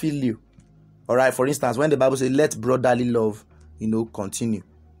 Phileo. All right, for instance, when the Bible says, let brotherly love, continue.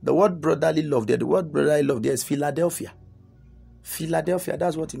 The word brotherly love there, is Philadelphia. Philadelphia,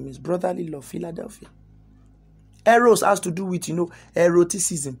 that's what it means. Brotherly love, Philadelphia. Eros has to do with,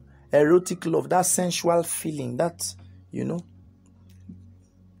 eroticism, erotic love, that sensual feeling, that's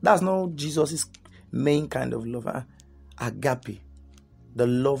not Jesus' main kind of love. Agape, the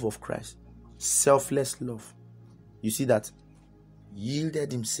love of Christ, selfless love. You see that?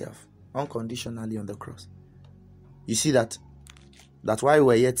 Yielded himself unconditionally on the cross. You see that? That's why we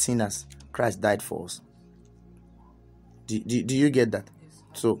were yet sinners. Christ died for us. Do you get that? Yes.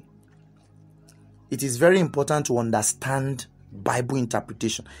 So, it is very important to understand Bible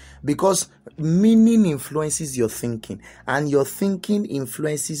interpretation, because meaning influences your thinking, and your thinking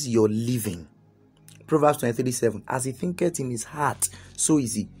influences your living. Proverbs 23:7, as he thinketh in his heart, so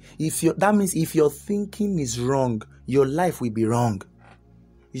is he. That means if your thinking is wrong, your life will be wrong.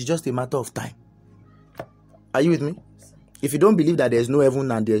 It's just a matter of time. Are you with me? If you don't believe that there's no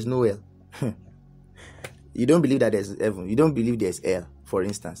heaven and there's no hell, you don't believe that there's heaven, you don't believe there's hell, for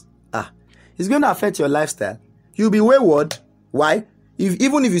instance, it's going to affect your lifestyle. You'll be wayward. Why?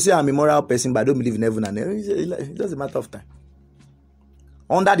 Even if you say I'm a moral person, but I don't believe in heaven and hell, it's just a matter of time.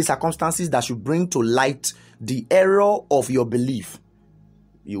 Under the circumstances that should bring to light the error of your belief,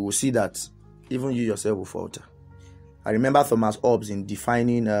 you will see that even you yourself will falter. I remember Thomas Hobbes in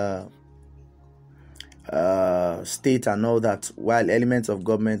defining state and all that, while elements of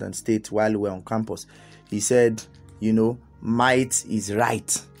government and state, while we're on campus, he said, might is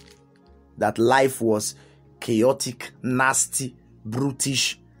right. That life was chaotic, nasty,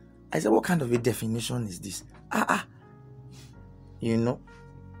 brutish. I said, what kind of a definition is this?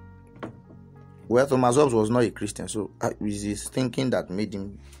 Well, Thomas Hobbes was not a Christian, so it was his thinking that made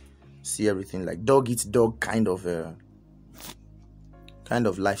him see everything like dog eats dog kind of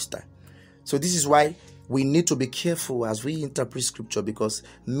lifestyle. So this is why we need to be careful as we interpret scripture, because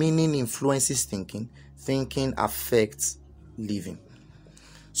meaning influences thinking. Thinking affects living.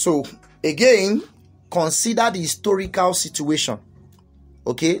 So again, consider the historical situation.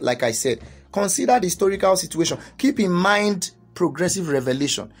 Okay, like I said, consider the historical situation. Keep in mind progressive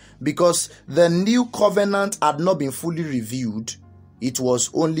revelation, because the new covenant had not been fully revealed. It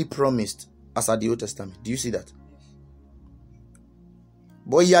was only promised as at the Old Testament. Do you see that?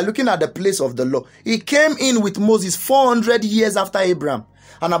 But you are looking at the place of the law. It came in with Moses 400 years after Abraham,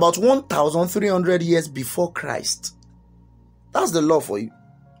 and about 1,300 years before Christ. That's the law for you.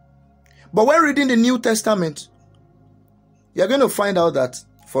 But when reading the New Testament, you're going to find out that,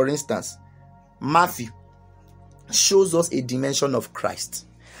 for instance, Matthew shows us a dimension of Christ.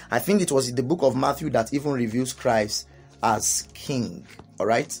 I think it was in the book of Matthew that even reveals Christ as king. All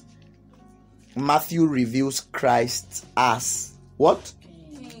right? Matthew reveals Christ as what?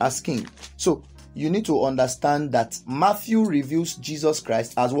 As king. So you need to understand that Matthew reveals Jesus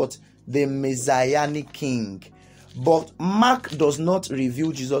Christ as what? The Messianic king. But Mark does not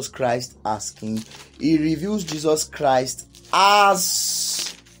reveal Jesus Christ as king. He reveals Jesus Christ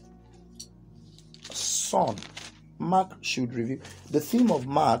as son. Mark should reveal. The theme of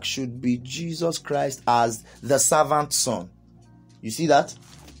Mark should be Jesus Christ as the servant son. You see that?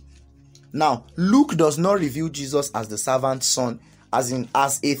 Now, Luke does not reveal Jesus as the servant son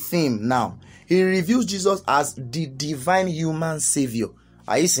as a theme now. He reveals Jesus as the divine human savior.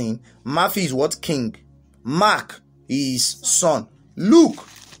 Are you seeing? Matthew is what? King. Mark is son. Luke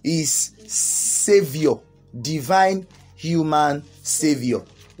is savior. Divine human savior.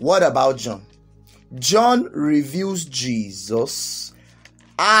 What about John? John reveals Jesus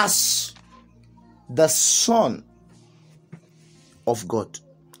as the Son of God.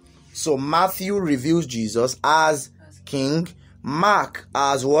 So Matthew reveals Jesus as king. Mark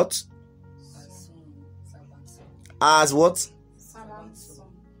as what? As what?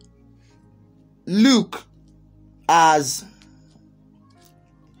 Luke as...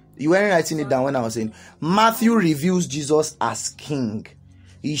 You weren't writing it down when I was saying. Matthew reveals Jesus as king.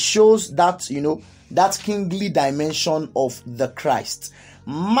 He shows that, that kingly dimension of the Christ.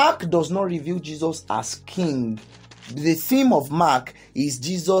 Mark does not reveal Jesus as king. The theme of Mark is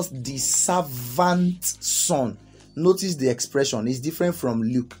Jesus, the servant son. Notice the expression is different from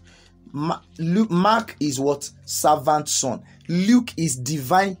Luke. Mark is what? Servant son. Luke is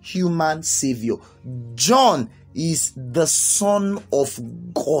divine human savior. John is the son of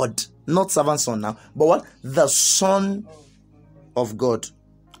God. Not servant son now, but what? The son of God.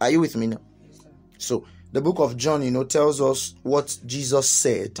 Are you with me now? So the book of John, tells us what Jesus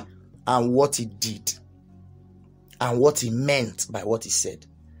said and what he did and what he meant by what he said.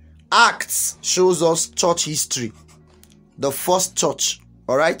 Acts shows us church history. The first church,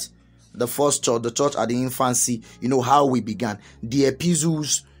 all right? The first church, the church at the infancy, how we began. The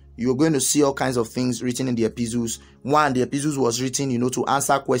epistles, you're going to see all kinds of things written in the epistles. One, the epistles was written, to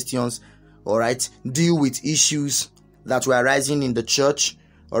answer questions, all right? Deal with issues that were arising in the church,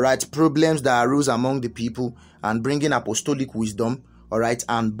 all right? Problems that arose among the people and bringing apostolic wisdom, all right?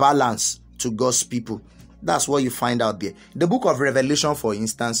 And balance to God's people. That's what you find out there. The book of Revelation, for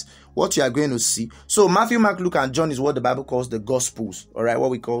instance, what you are going to see. So Matthew, Mark, Luke, and John is what the Bible calls the Gospels. All right, what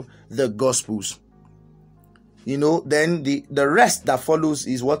we call the Gospels. Then the rest that follows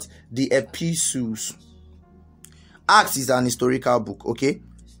is what? The epistles. Acts is an historical book, okay?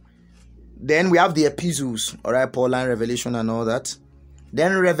 Then we have the epistles, all right, Paul and Revelation and all that.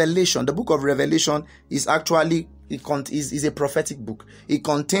 Then Revelation, the book of Revelation is actually, is a prophetic book. It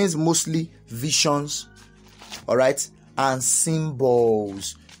contains mostly visions, all right, and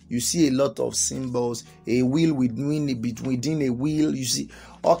symbols. You see a lot of symbols. A wheel within a wheel. You see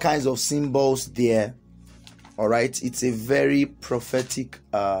all kinds of symbols there. All right. It's a very prophetic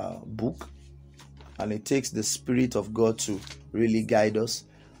book, and it takes the Spirit of God to really guide us.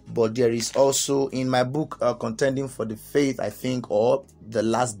 But there is also in my book, Contending for the Faith, I think, or The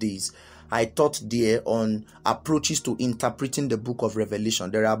Last Days, I taught there on approaches to interpreting the book of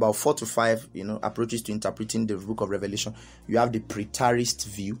Revelation. There are about 4 to 5, approaches to interpreting the book of Revelation. You have the preterist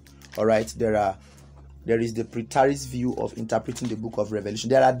view, all right? There is the preterist view of interpreting the book of Revelation.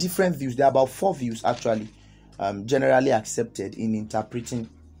 There are different views. There are about 4 views actually, generally accepted in interpreting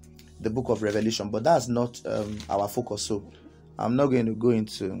the book of Revelation. But that's not our focus, so I'm not going to go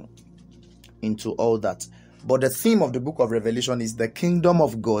into all that. But the theme of the book of Revelation is the kingdom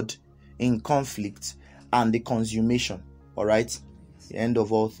of God in conflict and the consummation, all right, the end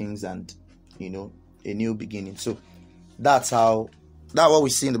of all things and a new beginning. So that's what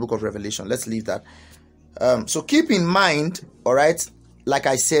we see in the book of Revelation. Let's leave that. So keep in mind, all right, like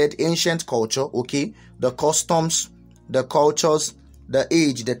I said, ancient culture, okay, the customs, the cultures, the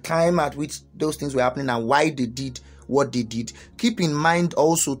age, the time at which those things were happening and why they did what they did. Keep in mind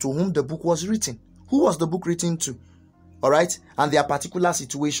also to whom the book was written. Who was the book written to? All right, and their particular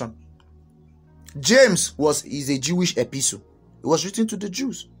situation. James is a Jewish epistle. It was written to the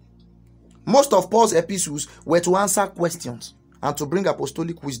Jews. Most of Paul's epistles were to answer questions and to bring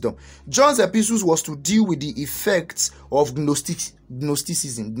apostolic wisdom. John's epistles was to deal with the effects of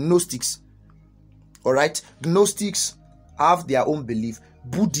Gnosticism. Gnostics. All right, Gnostics have their own belief.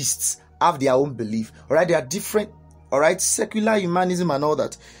 Buddhists have their own belief. All right, they are different. All right, secular humanism and all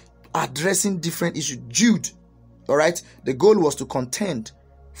that, addressing different issues. Jude, all right, the goal was to contend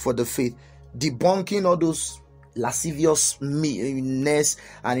for the faith, debunking all those lasciviousness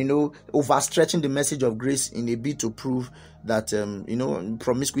and overstretching the message of grace in a bid to prove that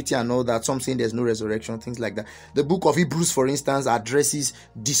promiscuity and all that, some saying there's no resurrection, things like that. The book of Hebrews, for instance, addresses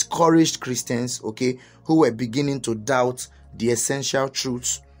discouraged Christians, okay, who were beginning to doubt the essential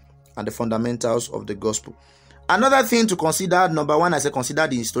truths and the fundamentals of the gospel. Another thing to consider, number one, I said consider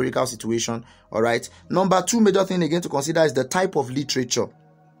the historical situation, all right. Number two major thing again to consider is the type of literature,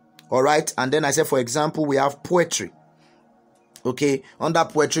 all right. And then I said, for example, we have poetry, okay. Under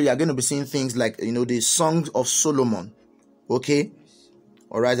poetry, you're going to be seeing things like, the Songs of Solomon, okay,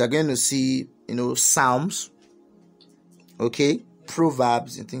 all right. You're going to see, Psalms, okay,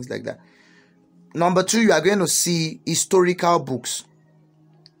 Proverbs and things like that. Number two, you are going to see historical books.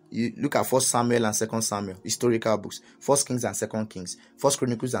 You look at 1 Samuel and 2 Samuel, historical books. 1 Kings and 2 Kings. 1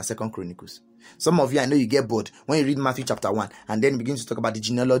 Chronicles and 2 Chronicles. Some of you, I know you get bored when you read Matthew chapter 1 and then begin to talk about the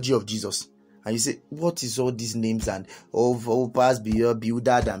genealogy of Jesus. And you say, what is all these names and Opas,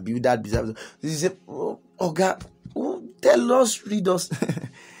 Bildad and Bildad? You say, oh God, tell us, read us.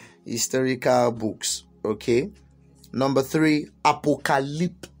 historical books. Okay. Number 3,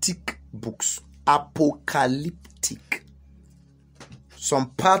 apocalyptic books. Apocalyptic.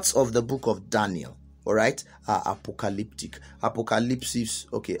 Some parts of the book of Daniel, all right, are apocalyptic.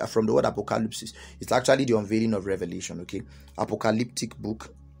 Apocalypsis, okay, from the word apocalypsis, it's actually the unveiling of revelation, okay. Apocalyptic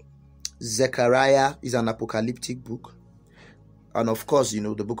book. Zechariah is an apocalyptic book. And of course, the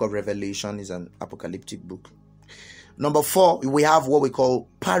book of Revelation is an apocalyptic book. Number 4, we have what we call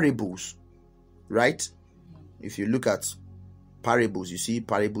parables, right? If you look at parables, you see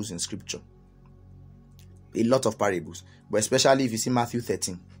parables in scripture. A lot of parables. But especially if you see Matthew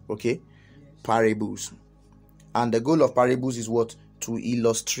 13, okay? Parables. And the goal of parables is what? To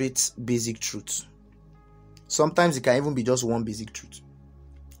illustrate basic truths. Sometimes it can even be just one basic truth.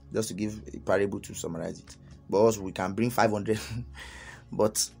 Just to give a parable to summarize it. But also we can bring 500.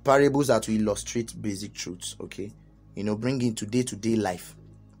 But parables are to illustrate basic truths, okay? Bring into day-to-day life.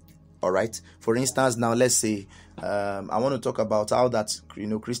 All right. For instance, now let's say I want to talk about how that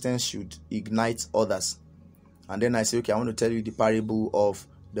Christians should ignite others. And then I say, okay, I want to tell you the parable of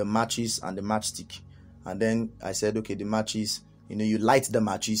the matches and the matchstick. And then I said, okay, the matches, you light the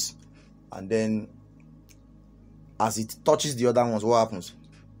matches, and then as it touches the other ones, what happens?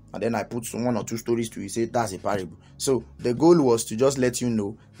 And then I put 1 or 2 stories to you, say that's a parable. So the goal was to just let you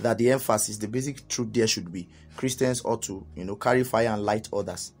know that the emphasis, the basic truth there should be Christians ought to, carry fire and light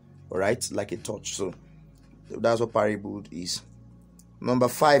others. All right, like a torch. So that's what parable is. Number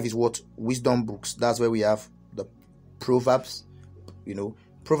 5 is what? Wisdom books. That's where we have the Proverbs.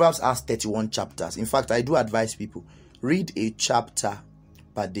 Proverbs has 31 chapters. In fact, I do advise people, read a chapter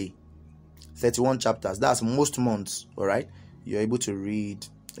per day. 31 chapters. That's most months. All right, you're able to read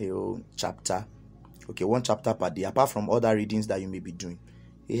a whole chapter. Okay, 1 chapter per day, apart from other readings that you may be doing.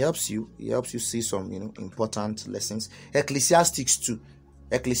 It helps you see some important lessons. Ecclesiastes too.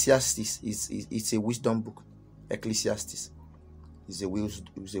 Ecclesiastes it's a wisdom book. Ecclesiastes is a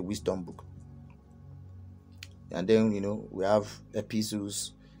wisdom book. And then we have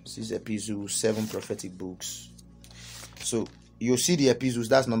epistles, 6 epistles, 7 prophetic books. So you see the epistles,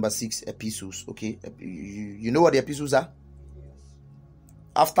 that's number 6, epistles. Okay, you know what the epistles are?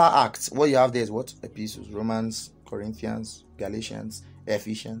 After Acts, what you have there is what? Epistles. Romans, Corinthians, Galatians,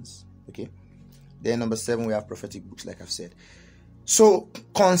 Ephesians. Okay. Then number 7, we have prophetic books, like I've said. So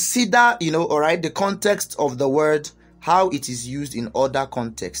consider, all right, the context of the word, how it is used in other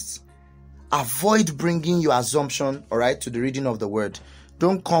contexts. Avoid bringing your assumption, all right, to the reading of the word.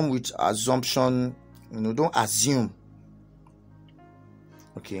 Don't come with assumption, don't assume.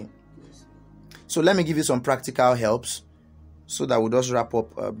 Okay. So let me give you some practical helps, so that we'll just wrap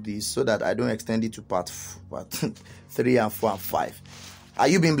up this, so that I don't extend it to part 3 and 4 and 5. Are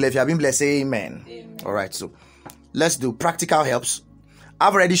you being blessed? If you have been blessed, say amen. Amen. All right, so let's do practical helps.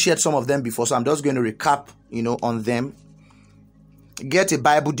 I've already shared some of them before, so I'm just going to recap, on them. Get a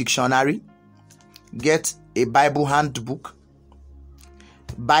Bible dictionary. Get a Bible handbook.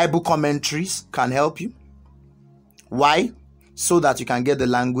 Bible commentaries can help you. Why? So that you can get the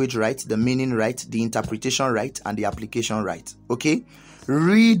language right, the meaning right, the interpretation right, and the application right. Okay?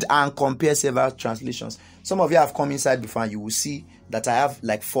 Read and compare several translations. Some of you have come inside before and you will see that I have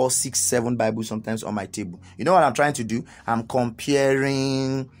like 4, 6, 7 Bibles sometimes on my table. You know what I'm trying to do? I'm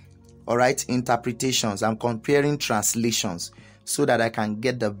comparing, all right, interpretations. I'm comparing translations so that I can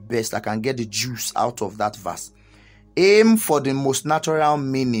get the best, I can get the juice out of that verse. Aim for the most natural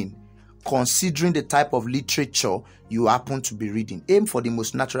meaning, considering the type of literature you happen to be reading. Aim for the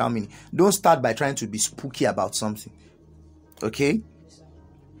most natural meaning. Don't start by trying to be spooky about something. Okay?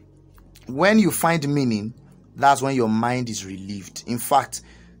 When you find meaning, that's when your mind is relieved. In fact,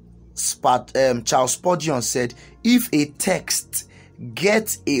 Charles Spurgeon said, if a text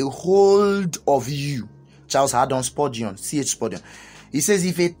gets a hold of you, Charles Haddon Spurgeon, C.H. Spurgeon, he says,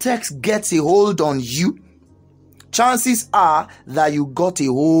 if a text gets a hold on you, chances are that you got a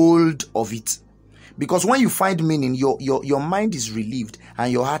hold of it. Because when you find meaning, your mind is relieved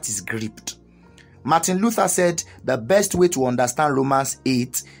and your heart is gripped. Martin Luther said the best way to understand Romans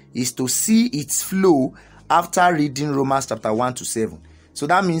 8 is to see its flow after reading Romans chapter 1 to 7. So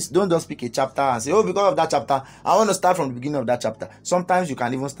that means don't just pick a chapter and say, oh, because of that chapter, I want to start from the beginning of that chapter. Sometimes you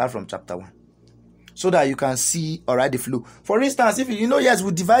can even start from chapter 1. So that you can see, all right, the flow. For instance, if yes,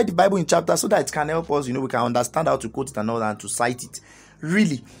 we divide the Bible in chapters so that it can help us, we can understand how to quote it and all that and to cite it.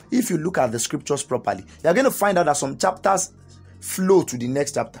 Really, if you look at the scriptures properly, you're going to find out that some chapters flow to the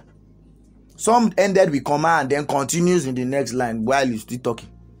next chapter. Some ended with comma and then continues in the next line while you're still talking.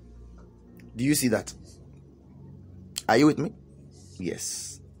 Do you see that? Are you with me?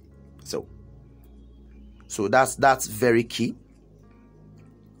 Yes. So that's very key.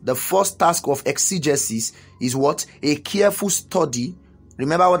 The first task of exegesis is what? A careful study.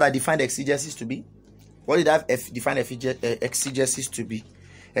 Remember what I defined exegesis to be? What did I define exegesis to be?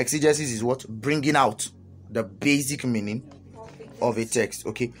 Exegesis is what? Bringing out the basic meaning of a text.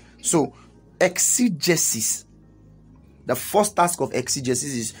 Okay, so exegesis, the first task of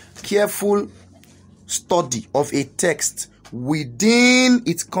exegesis is careful study of a text within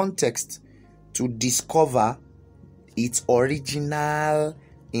its context to discover its original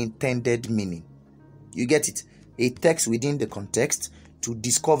intended meaning. You get it? A text within the context to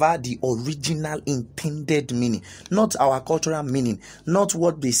discover the original intended meaning, not our cultural meaning, not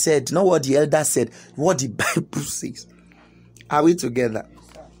what they said, not what the elder said, what the Bible says. Are we together?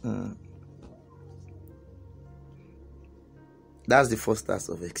 That's the first task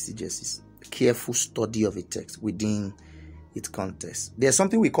of exegesis. Careful study of a text within its context. There's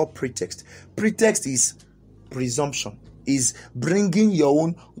something we call pretext. Pretext is presumption, is bringing your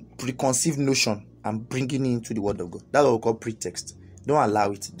own preconceived notion and bringing it into the word of God. That's what we call pretext. Don't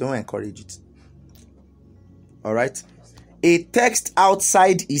allow it. Don't encourage it. All right. A text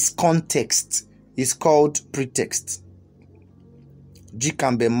outside its context is called pretext. G.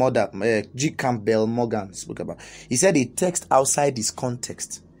 Campbell Morgan spoke about. He said a text outside its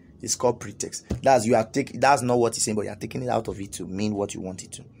context is called pretext. That's not what he's saying, but you are taking it out of it to mean what you want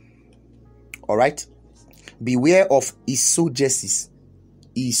it to. All right. Beware of eisegesis.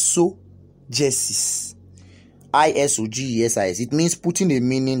 Eisegesis. ISOGESIS. It means putting a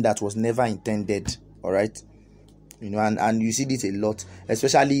meaning that was never intended. All right. And you see this a lot,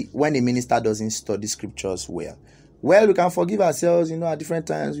 especially when a minister doesn't study scriptures well. Well, we can forgive ourselves, at different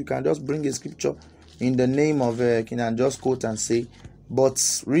times. We can just bring a scripture in the name of and just quote and say.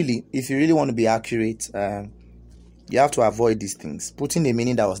 But really, if you really want to be accurate, you have to avoid these things. Putting a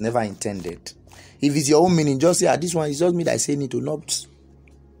meaning that was never intended. If it's your own meaning, just say, this one is just me that is saying it or not.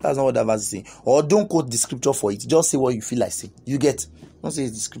 That's not what that verse is saying. Or don't quote the scripture for it. Just say what you feel like saying. You get? Don't say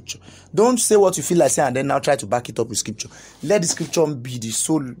it's the scripture. Don't say what you feel like saying and then now try to back it up with scripture. Let the scripture be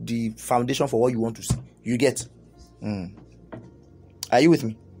the foundation for what you want to say. You get? Are you with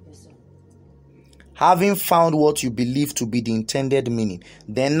me? Yes, sir. Having found what you believe to be the intended meaning,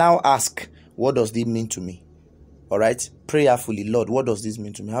 then now ask, what does this mean to me? All right? Prayerfully, Lord, what does this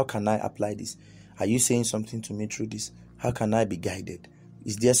mean to me? How can I apply this? Are you saying something to me through this? How can I be guided?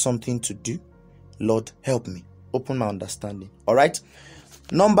 Is there something to do? Lord, help me. Open my understanding. All right?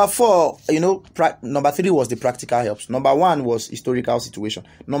 Number 4, number 3 was the practical helps. Number 1 was historical situation.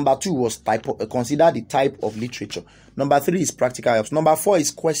 Number 2 was consider the type of literature. Number 3 is practical helps. Number 4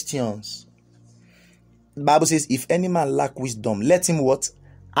 is questions. The Bible says, if any man lack wisdom, let him what?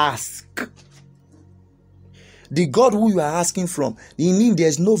 Ask. The God who you are asking from, in him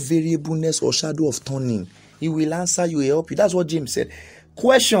there's no variableness or shadow of turning. He will answer you, he'll help you. That's what James said.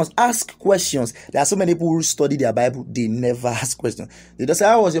 Questions, ask questions. There are so many people who study their Bible, they never ask questions. They just say,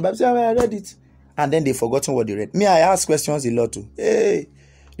 how was your Bible? Say, I read it. And then they've forgotten what they read. Me, I ask questions a lot too. Hey,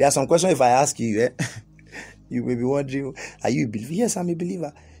 there are some questions if I ask you, you may be wondering, are you a believer? Yes, I'm a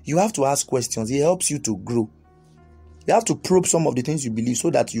believer. You have to ask questions. It helps you to grow. You have to probe some of the things you believe so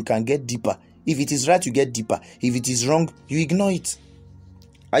that you can get deeper. If it is right, you get deeper. If it is wrong, you ignore it.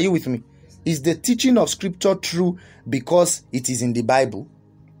 Are you with me? Is the teaching of scripture true because it is in the Bible?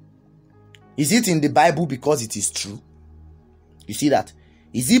 Is it in the Bible because it is true? You see that?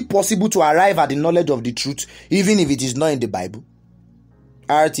 Is it possible to arrive at the knowledge of the truth even if it is not in the Bible?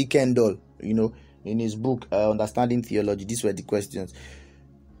 R.T. Kendall, in his book, Understanding Theology, these were the questions.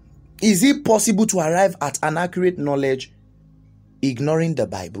 Is it possible to arrive at an accurate knowledge ignoring the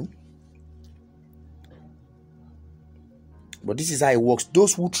Bible? But this is how it works.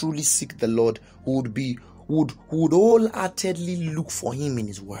 Those who truly seek the Lord would wholeheartedly look for him in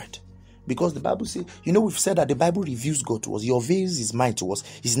his word. Because the Bible says, we've said that the Bible reveals God to us. He unveils his mind to us,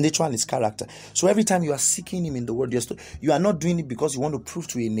 his nature and his character. So every time you are seeking him in the word, you are not doing it because you want to prove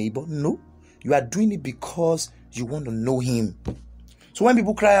to a neighbor. No, you are doing it because you want to know him. So when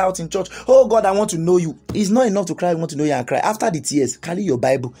people cry out in church, oh God, I want to know you. It's not enough to cry, I want to know you and cry. After the tears, carry your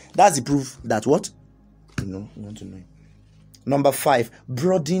Bible. That's the proof that what? You want to know him. Number 5,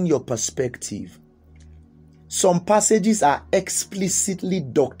 broaden your perspective. Some passages are explicitly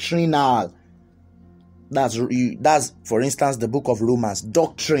doctrinal. That's, for instance, the book of Romans,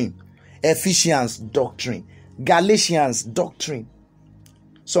 doctrine. Ephesians, doctrine. Galatians, doctrine.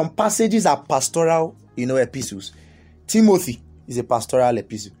 Some passages are pastoral, epistles. Timothy is a pastoral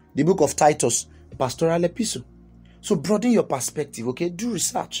epistle. The book of Titus, pastoral epistle. So broaden your perspective, okay? Do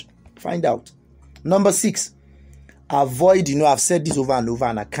research. Find out. Number 6. Avoid, I've said this over and over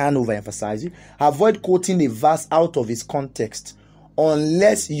and I can't overemphasize it. Avoid quoting a verse out of its context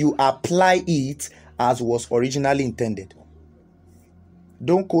unless you apply it as was originally intended.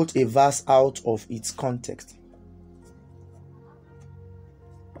 Don't quote a verse out of its context.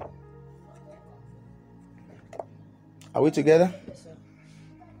 Are we together? Yes, sir.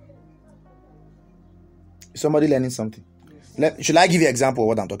 Somebody learning something? Should I give you an example of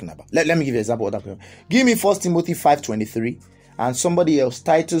what I'm talking about? Let me give you an example of what I'm talking about. Give me 1 Timothy 5:23 and somebody else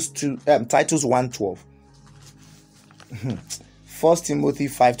Titus 1:12. 1 Timothy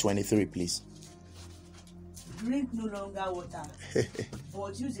 5:23, please. Drink no longer water,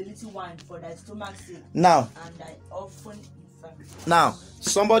 but use a little wine for thy stomach's sake, Now, and thy often infirmity. Now,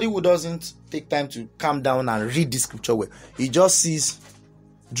 somebody who doesn't take time to calm down and read the scripture well, he just sees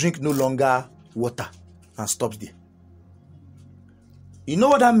drink no longer water and stops there. You know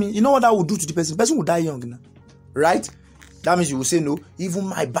what that means? You know what that will do to the person? The person will die young now, right? That means you will say no. Even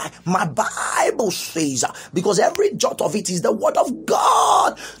my Bible says, because every jot of it is the word of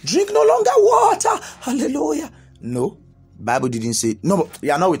God. Drink no longer water. Hallelujah. No, Bible didn't say. No, but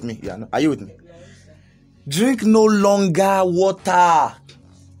you are not with me. Are you with me? Drink no longer water.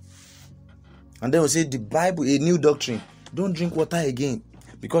 And then we say the Bible, a new doctrine. Don't drink water again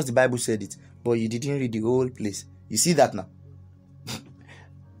because the Bible said it, but you didn't read the whole place. You see that now?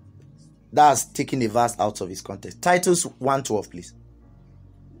 That's taking a verse out of its context. Titus 1:12, please.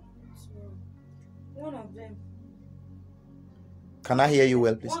 One of them. Can I hear you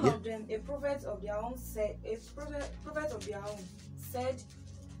well, please? One of them, a prophet of their own said,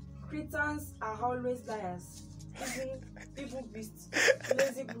 Cretans are always liars, even evil beasts,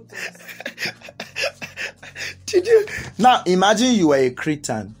 lazy gluttons. Did you? Now imagine you were a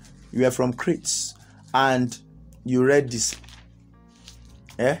Cretan, you were from Crete, and you read this.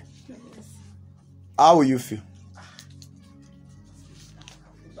 Eh? How will you feel?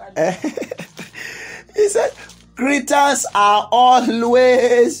 Eh? He said, Cretans are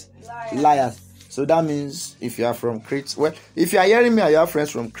always liars. So that means if you are from Crete, well, if you are hearing me and you have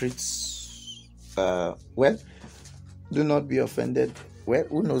friends from Crete, well, do not be offended. Well,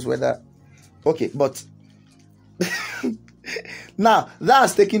 who knows whether. Okay, but now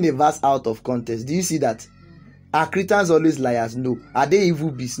that's taking the verse out of context. Do you see that? Are Cretans always liars? No. Are they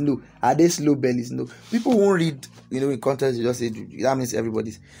evil beasts? No. Are they slow bellies? No. People won't read, in context. You just say that means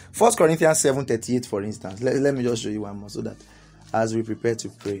everybody's. 1 Corinthians 7:38, for instance. Let me just show you one more so that as we prepare to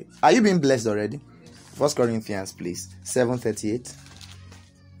pray. Are you being blessed already? 1 Corinthians, please. 7:38.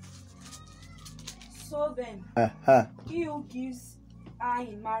 So then, he who gives her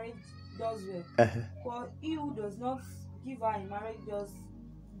in marriage does well, but he who does not give her in marriage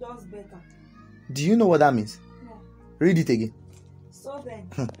does better. Do you know what that means? No. Read it again. So then,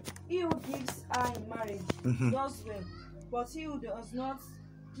 he who gives her in marriage does well, but he who does not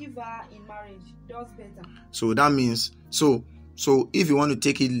give her in marriage does better. So that means so if you want to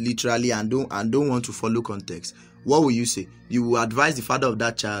take it literally and don't want to follow context, what will you say? You will advise the father of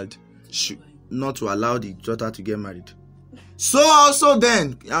that child not to allow the daughter to get married. So also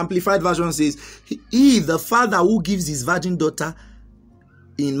then, Amplified Version says, if the father who gives his virgin daughter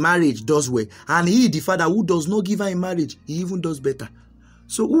in marriage does well, and he, the father who does not give her in marriage, he even does better.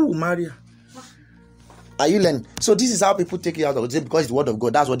 So who will marry her? Are you learning? So this is how people take it out of it, because it's the word of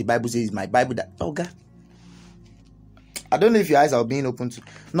God. That's what the Bible says. My Bible. That God. I don't know if your eyes are being open to.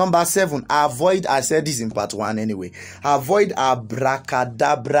 Number 7, avoid. I said this in part 1 anyway. Avoid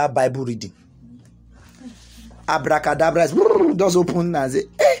abracadabra Bible reading. Abracadabra is just open and say,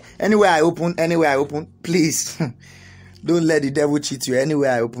 anywhere I open, please. Don't let the devil cheat you.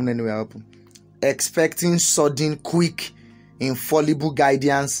 Anywhere I open. Expecting sudden, quick, infallible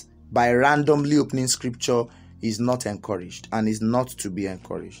guidance by randomly opening scripture is not encouraged and is not to be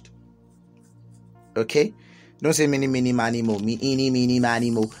encouraged. Okay? Don't say mini, mani, mo, mini,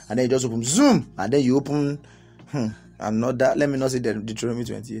 mani, mo, and then you just open Zoom, and then you open, I'm not that, let me not say Deuteronomy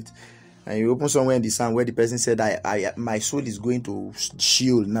 28. And you open somewhere in the Psalm where the person said, my soul is going to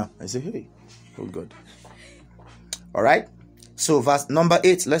Sheol now. I say, hey, oh God. All right. So verse number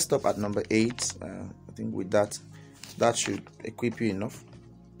 8. Let's stop at number 8. I think with that should equip you enough.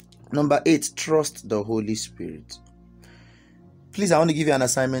 Number 8. Trust the Holy Spirit. Please, I want to give you an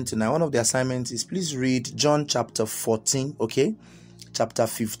assignment tonight. One of the assignments is please read John chapter 14, okay? Chapter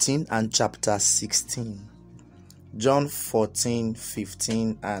 15 and chapter 16. John 14,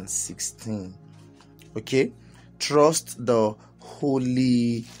 15 and 16. Okay? Trust the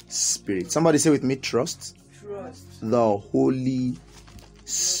Holy Spirit. Somebody say with me, trust the Holy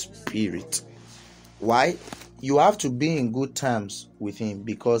Spirit. Why? You have to be in good terms with him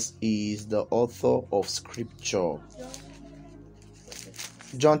because he is the author of scripture.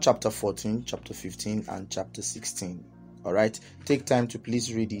 John chapter 14, chapter 15 and chapter 16. All right, take time to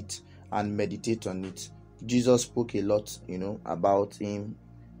please read it and meditate on it. Jesus spoke a lot, about him,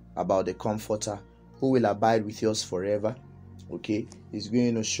 about the Comforter who will abide with us forever. Okay, he's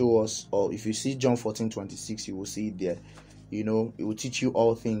going to show us, or if you see John 14:26, you will see it there. It will teach you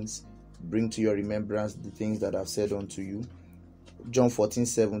all things, bring to your remembrance the things that I've said unto you. John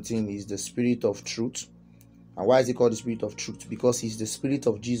 14:17 is the Spirit of truth. And why is it called the Spirit of truth? Because he's the Spirit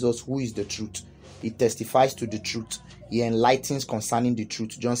of Jesus, who is the truth. He testifies to the truth. He enlightens concerning the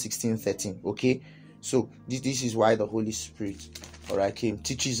truth. John 16:13. Okay, so this is why the Holy Spirit, came,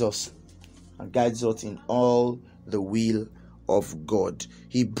 teaches us and guides us in all the will of God.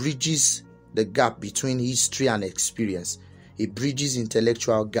 He bridges the gap between history and experience. He bridges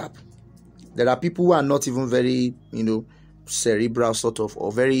intellectual gap. There are people who are not even very, cerebral sort of,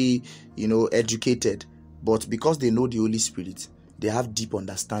 or very, educated, but because they know the Holy Spirit, they have deep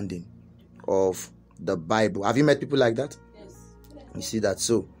understanding of the Bible. Have you met people like that? Yes. You see that?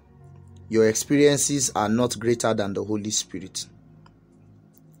 So your experiences are not greater than the Holy Spirit.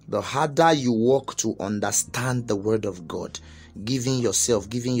 The harder you work to understand the Word of God, giving yourself,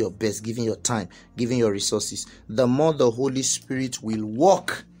 giving your best, giving your time, giving your resources, the more the Holy Spirit will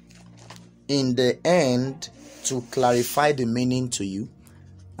work in the end to clarify the meaning to you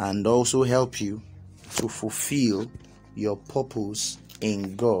and also help you to fulfill your purpose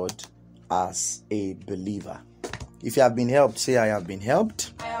in God as a believer. If you have been helped, say, I have been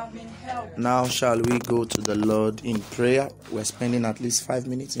helped. I have been helped. Now shall we go to the Lord in prayer? We're spending at least 5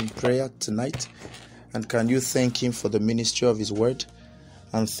 minutes in prayer tonight. And can you thank him for the ministry of his word?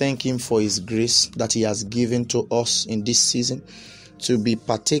 And thank him for his grace that he has given to us in this season to be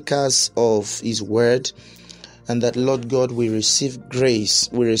partakers of his word. And that, Lord God, we receive grace.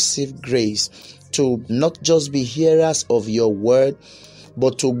 We receive grace to not just be hearers of your word,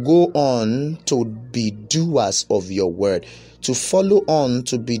 but to go on to be doers of your word, to follow on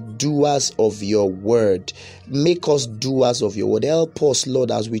to be doers of your word. Make us doers of your word. Help us,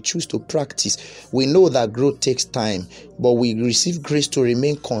 Lord, as we choose to practice. We know that growth takes time, but we receive grace to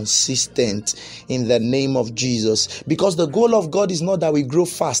remain consistent in the name of Jesus. Because the goal of God is not that we grow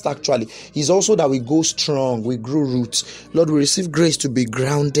fast, actually. It's also that we go strong, we grow roots. Lord, we receive grace to be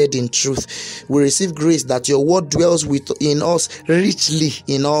grounded in truth. We receive grace that your word dwells in us richly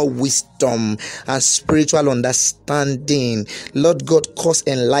in all wisdom and spiritual understanding. Lord God, cause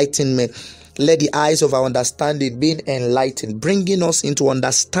enlightenment. Let the eyes of our understanding be enlightened, bringing us into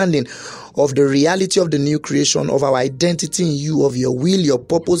understanding of the reality of the new creation, of our identity in you, of your will, your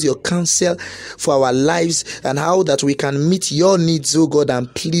purpose, your counsel for our lives, and how that we can meet your needs, oh God,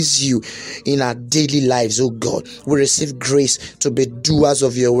 and please you in our daily lives, oh God. We receive grace to be doers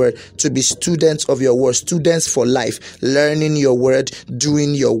of your word, to be students of your word, students for life, learning your word,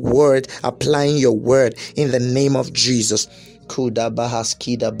 doing your word, applying your word in the name of Jesus. Kuda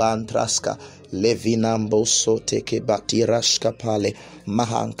bahaskida bantraska levinambo sote ke batirashka pale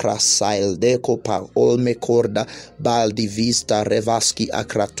mahankrasail dekopa olme korda baldi vista revaski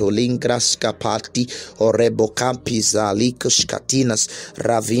akratolingras pati orebo campiza likushkatinas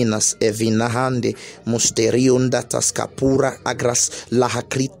ravinas evinahande musteriunda taskapura agras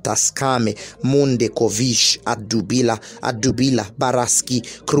lahakritas kame munde kovish adubila baraski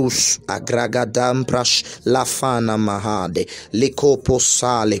krus agragadamprash lafana mahade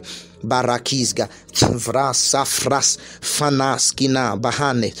lekoposale barakizga vras safras fanaskina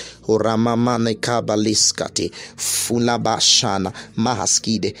bahane oramamane kabaliskate funabashana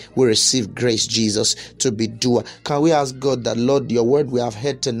mahaskide. We receive grace, Jesus, to be doer. Can we ask God that, Lord, your word we have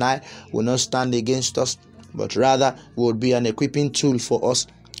heard tonight will not stand against us, but rather will be an equipping tool for us.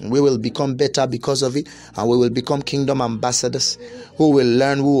 We will become better because of it, and we will become kingdom ambassadors who will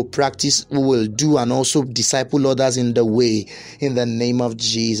learn, who will practice, who will do, and also disciple others in the way, in the name of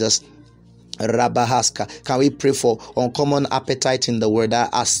Jesus. Rabahaska. Can we pray for uncommon appetite in the word, that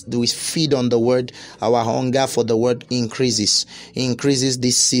as we feed on the word, our hunger for the word increases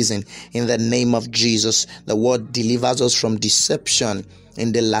this season in the name of Jesus. The word delivers us from deception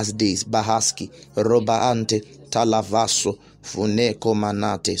in the last days. Bahaski, Robaante, Talavaso, Funeko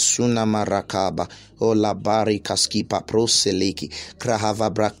manate suna marakaba ola bari kaskipa proseleki krahava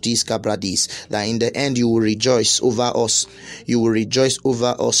braktiska bradis. That in the end you will rejoice over us. You will rejoice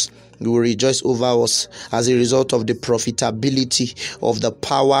over us. You will rejoice over us as a result of the profitability of the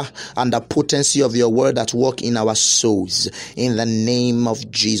power and the potency of your word that work in our souls. In the name of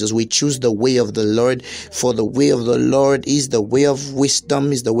Jesus, we choose the way of the Lord, for the way of the Lord is the way of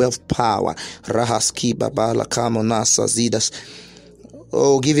wisdom, is the way of power. Rahaski babala kamonasa zidas.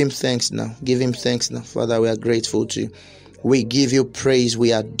 Oh, give him thanks now. Give him thanks now. Father, we are grateful to you. We give you praise.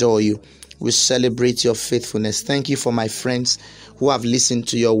 We adore you. We celebrate your faithfulness. Thank you for my friends who have listened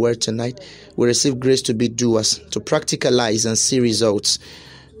to your word tonight. We receive grace to be doers, to practicalize and see results.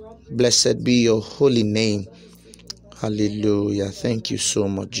 Blessed be your holy name. Hallelujah. Thank you so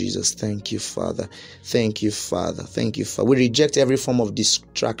much, Jesus. Thank you, Father. Thank you, Father. Thank you, Father. We reject every form of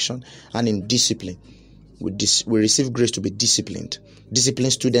distraction and indiscipline. We receive grace to be disciplined.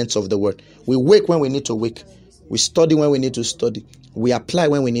 Disciplined students of the word. We wake when we need to wake. We study when we need to study. We apply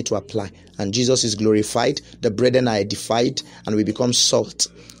when we need to apply. And Jesus is glorified. The brethren are edified. And we become salt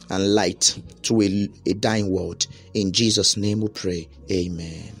and light to a dying world. In Jesus' name we pray.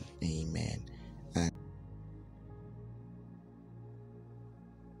 Amen.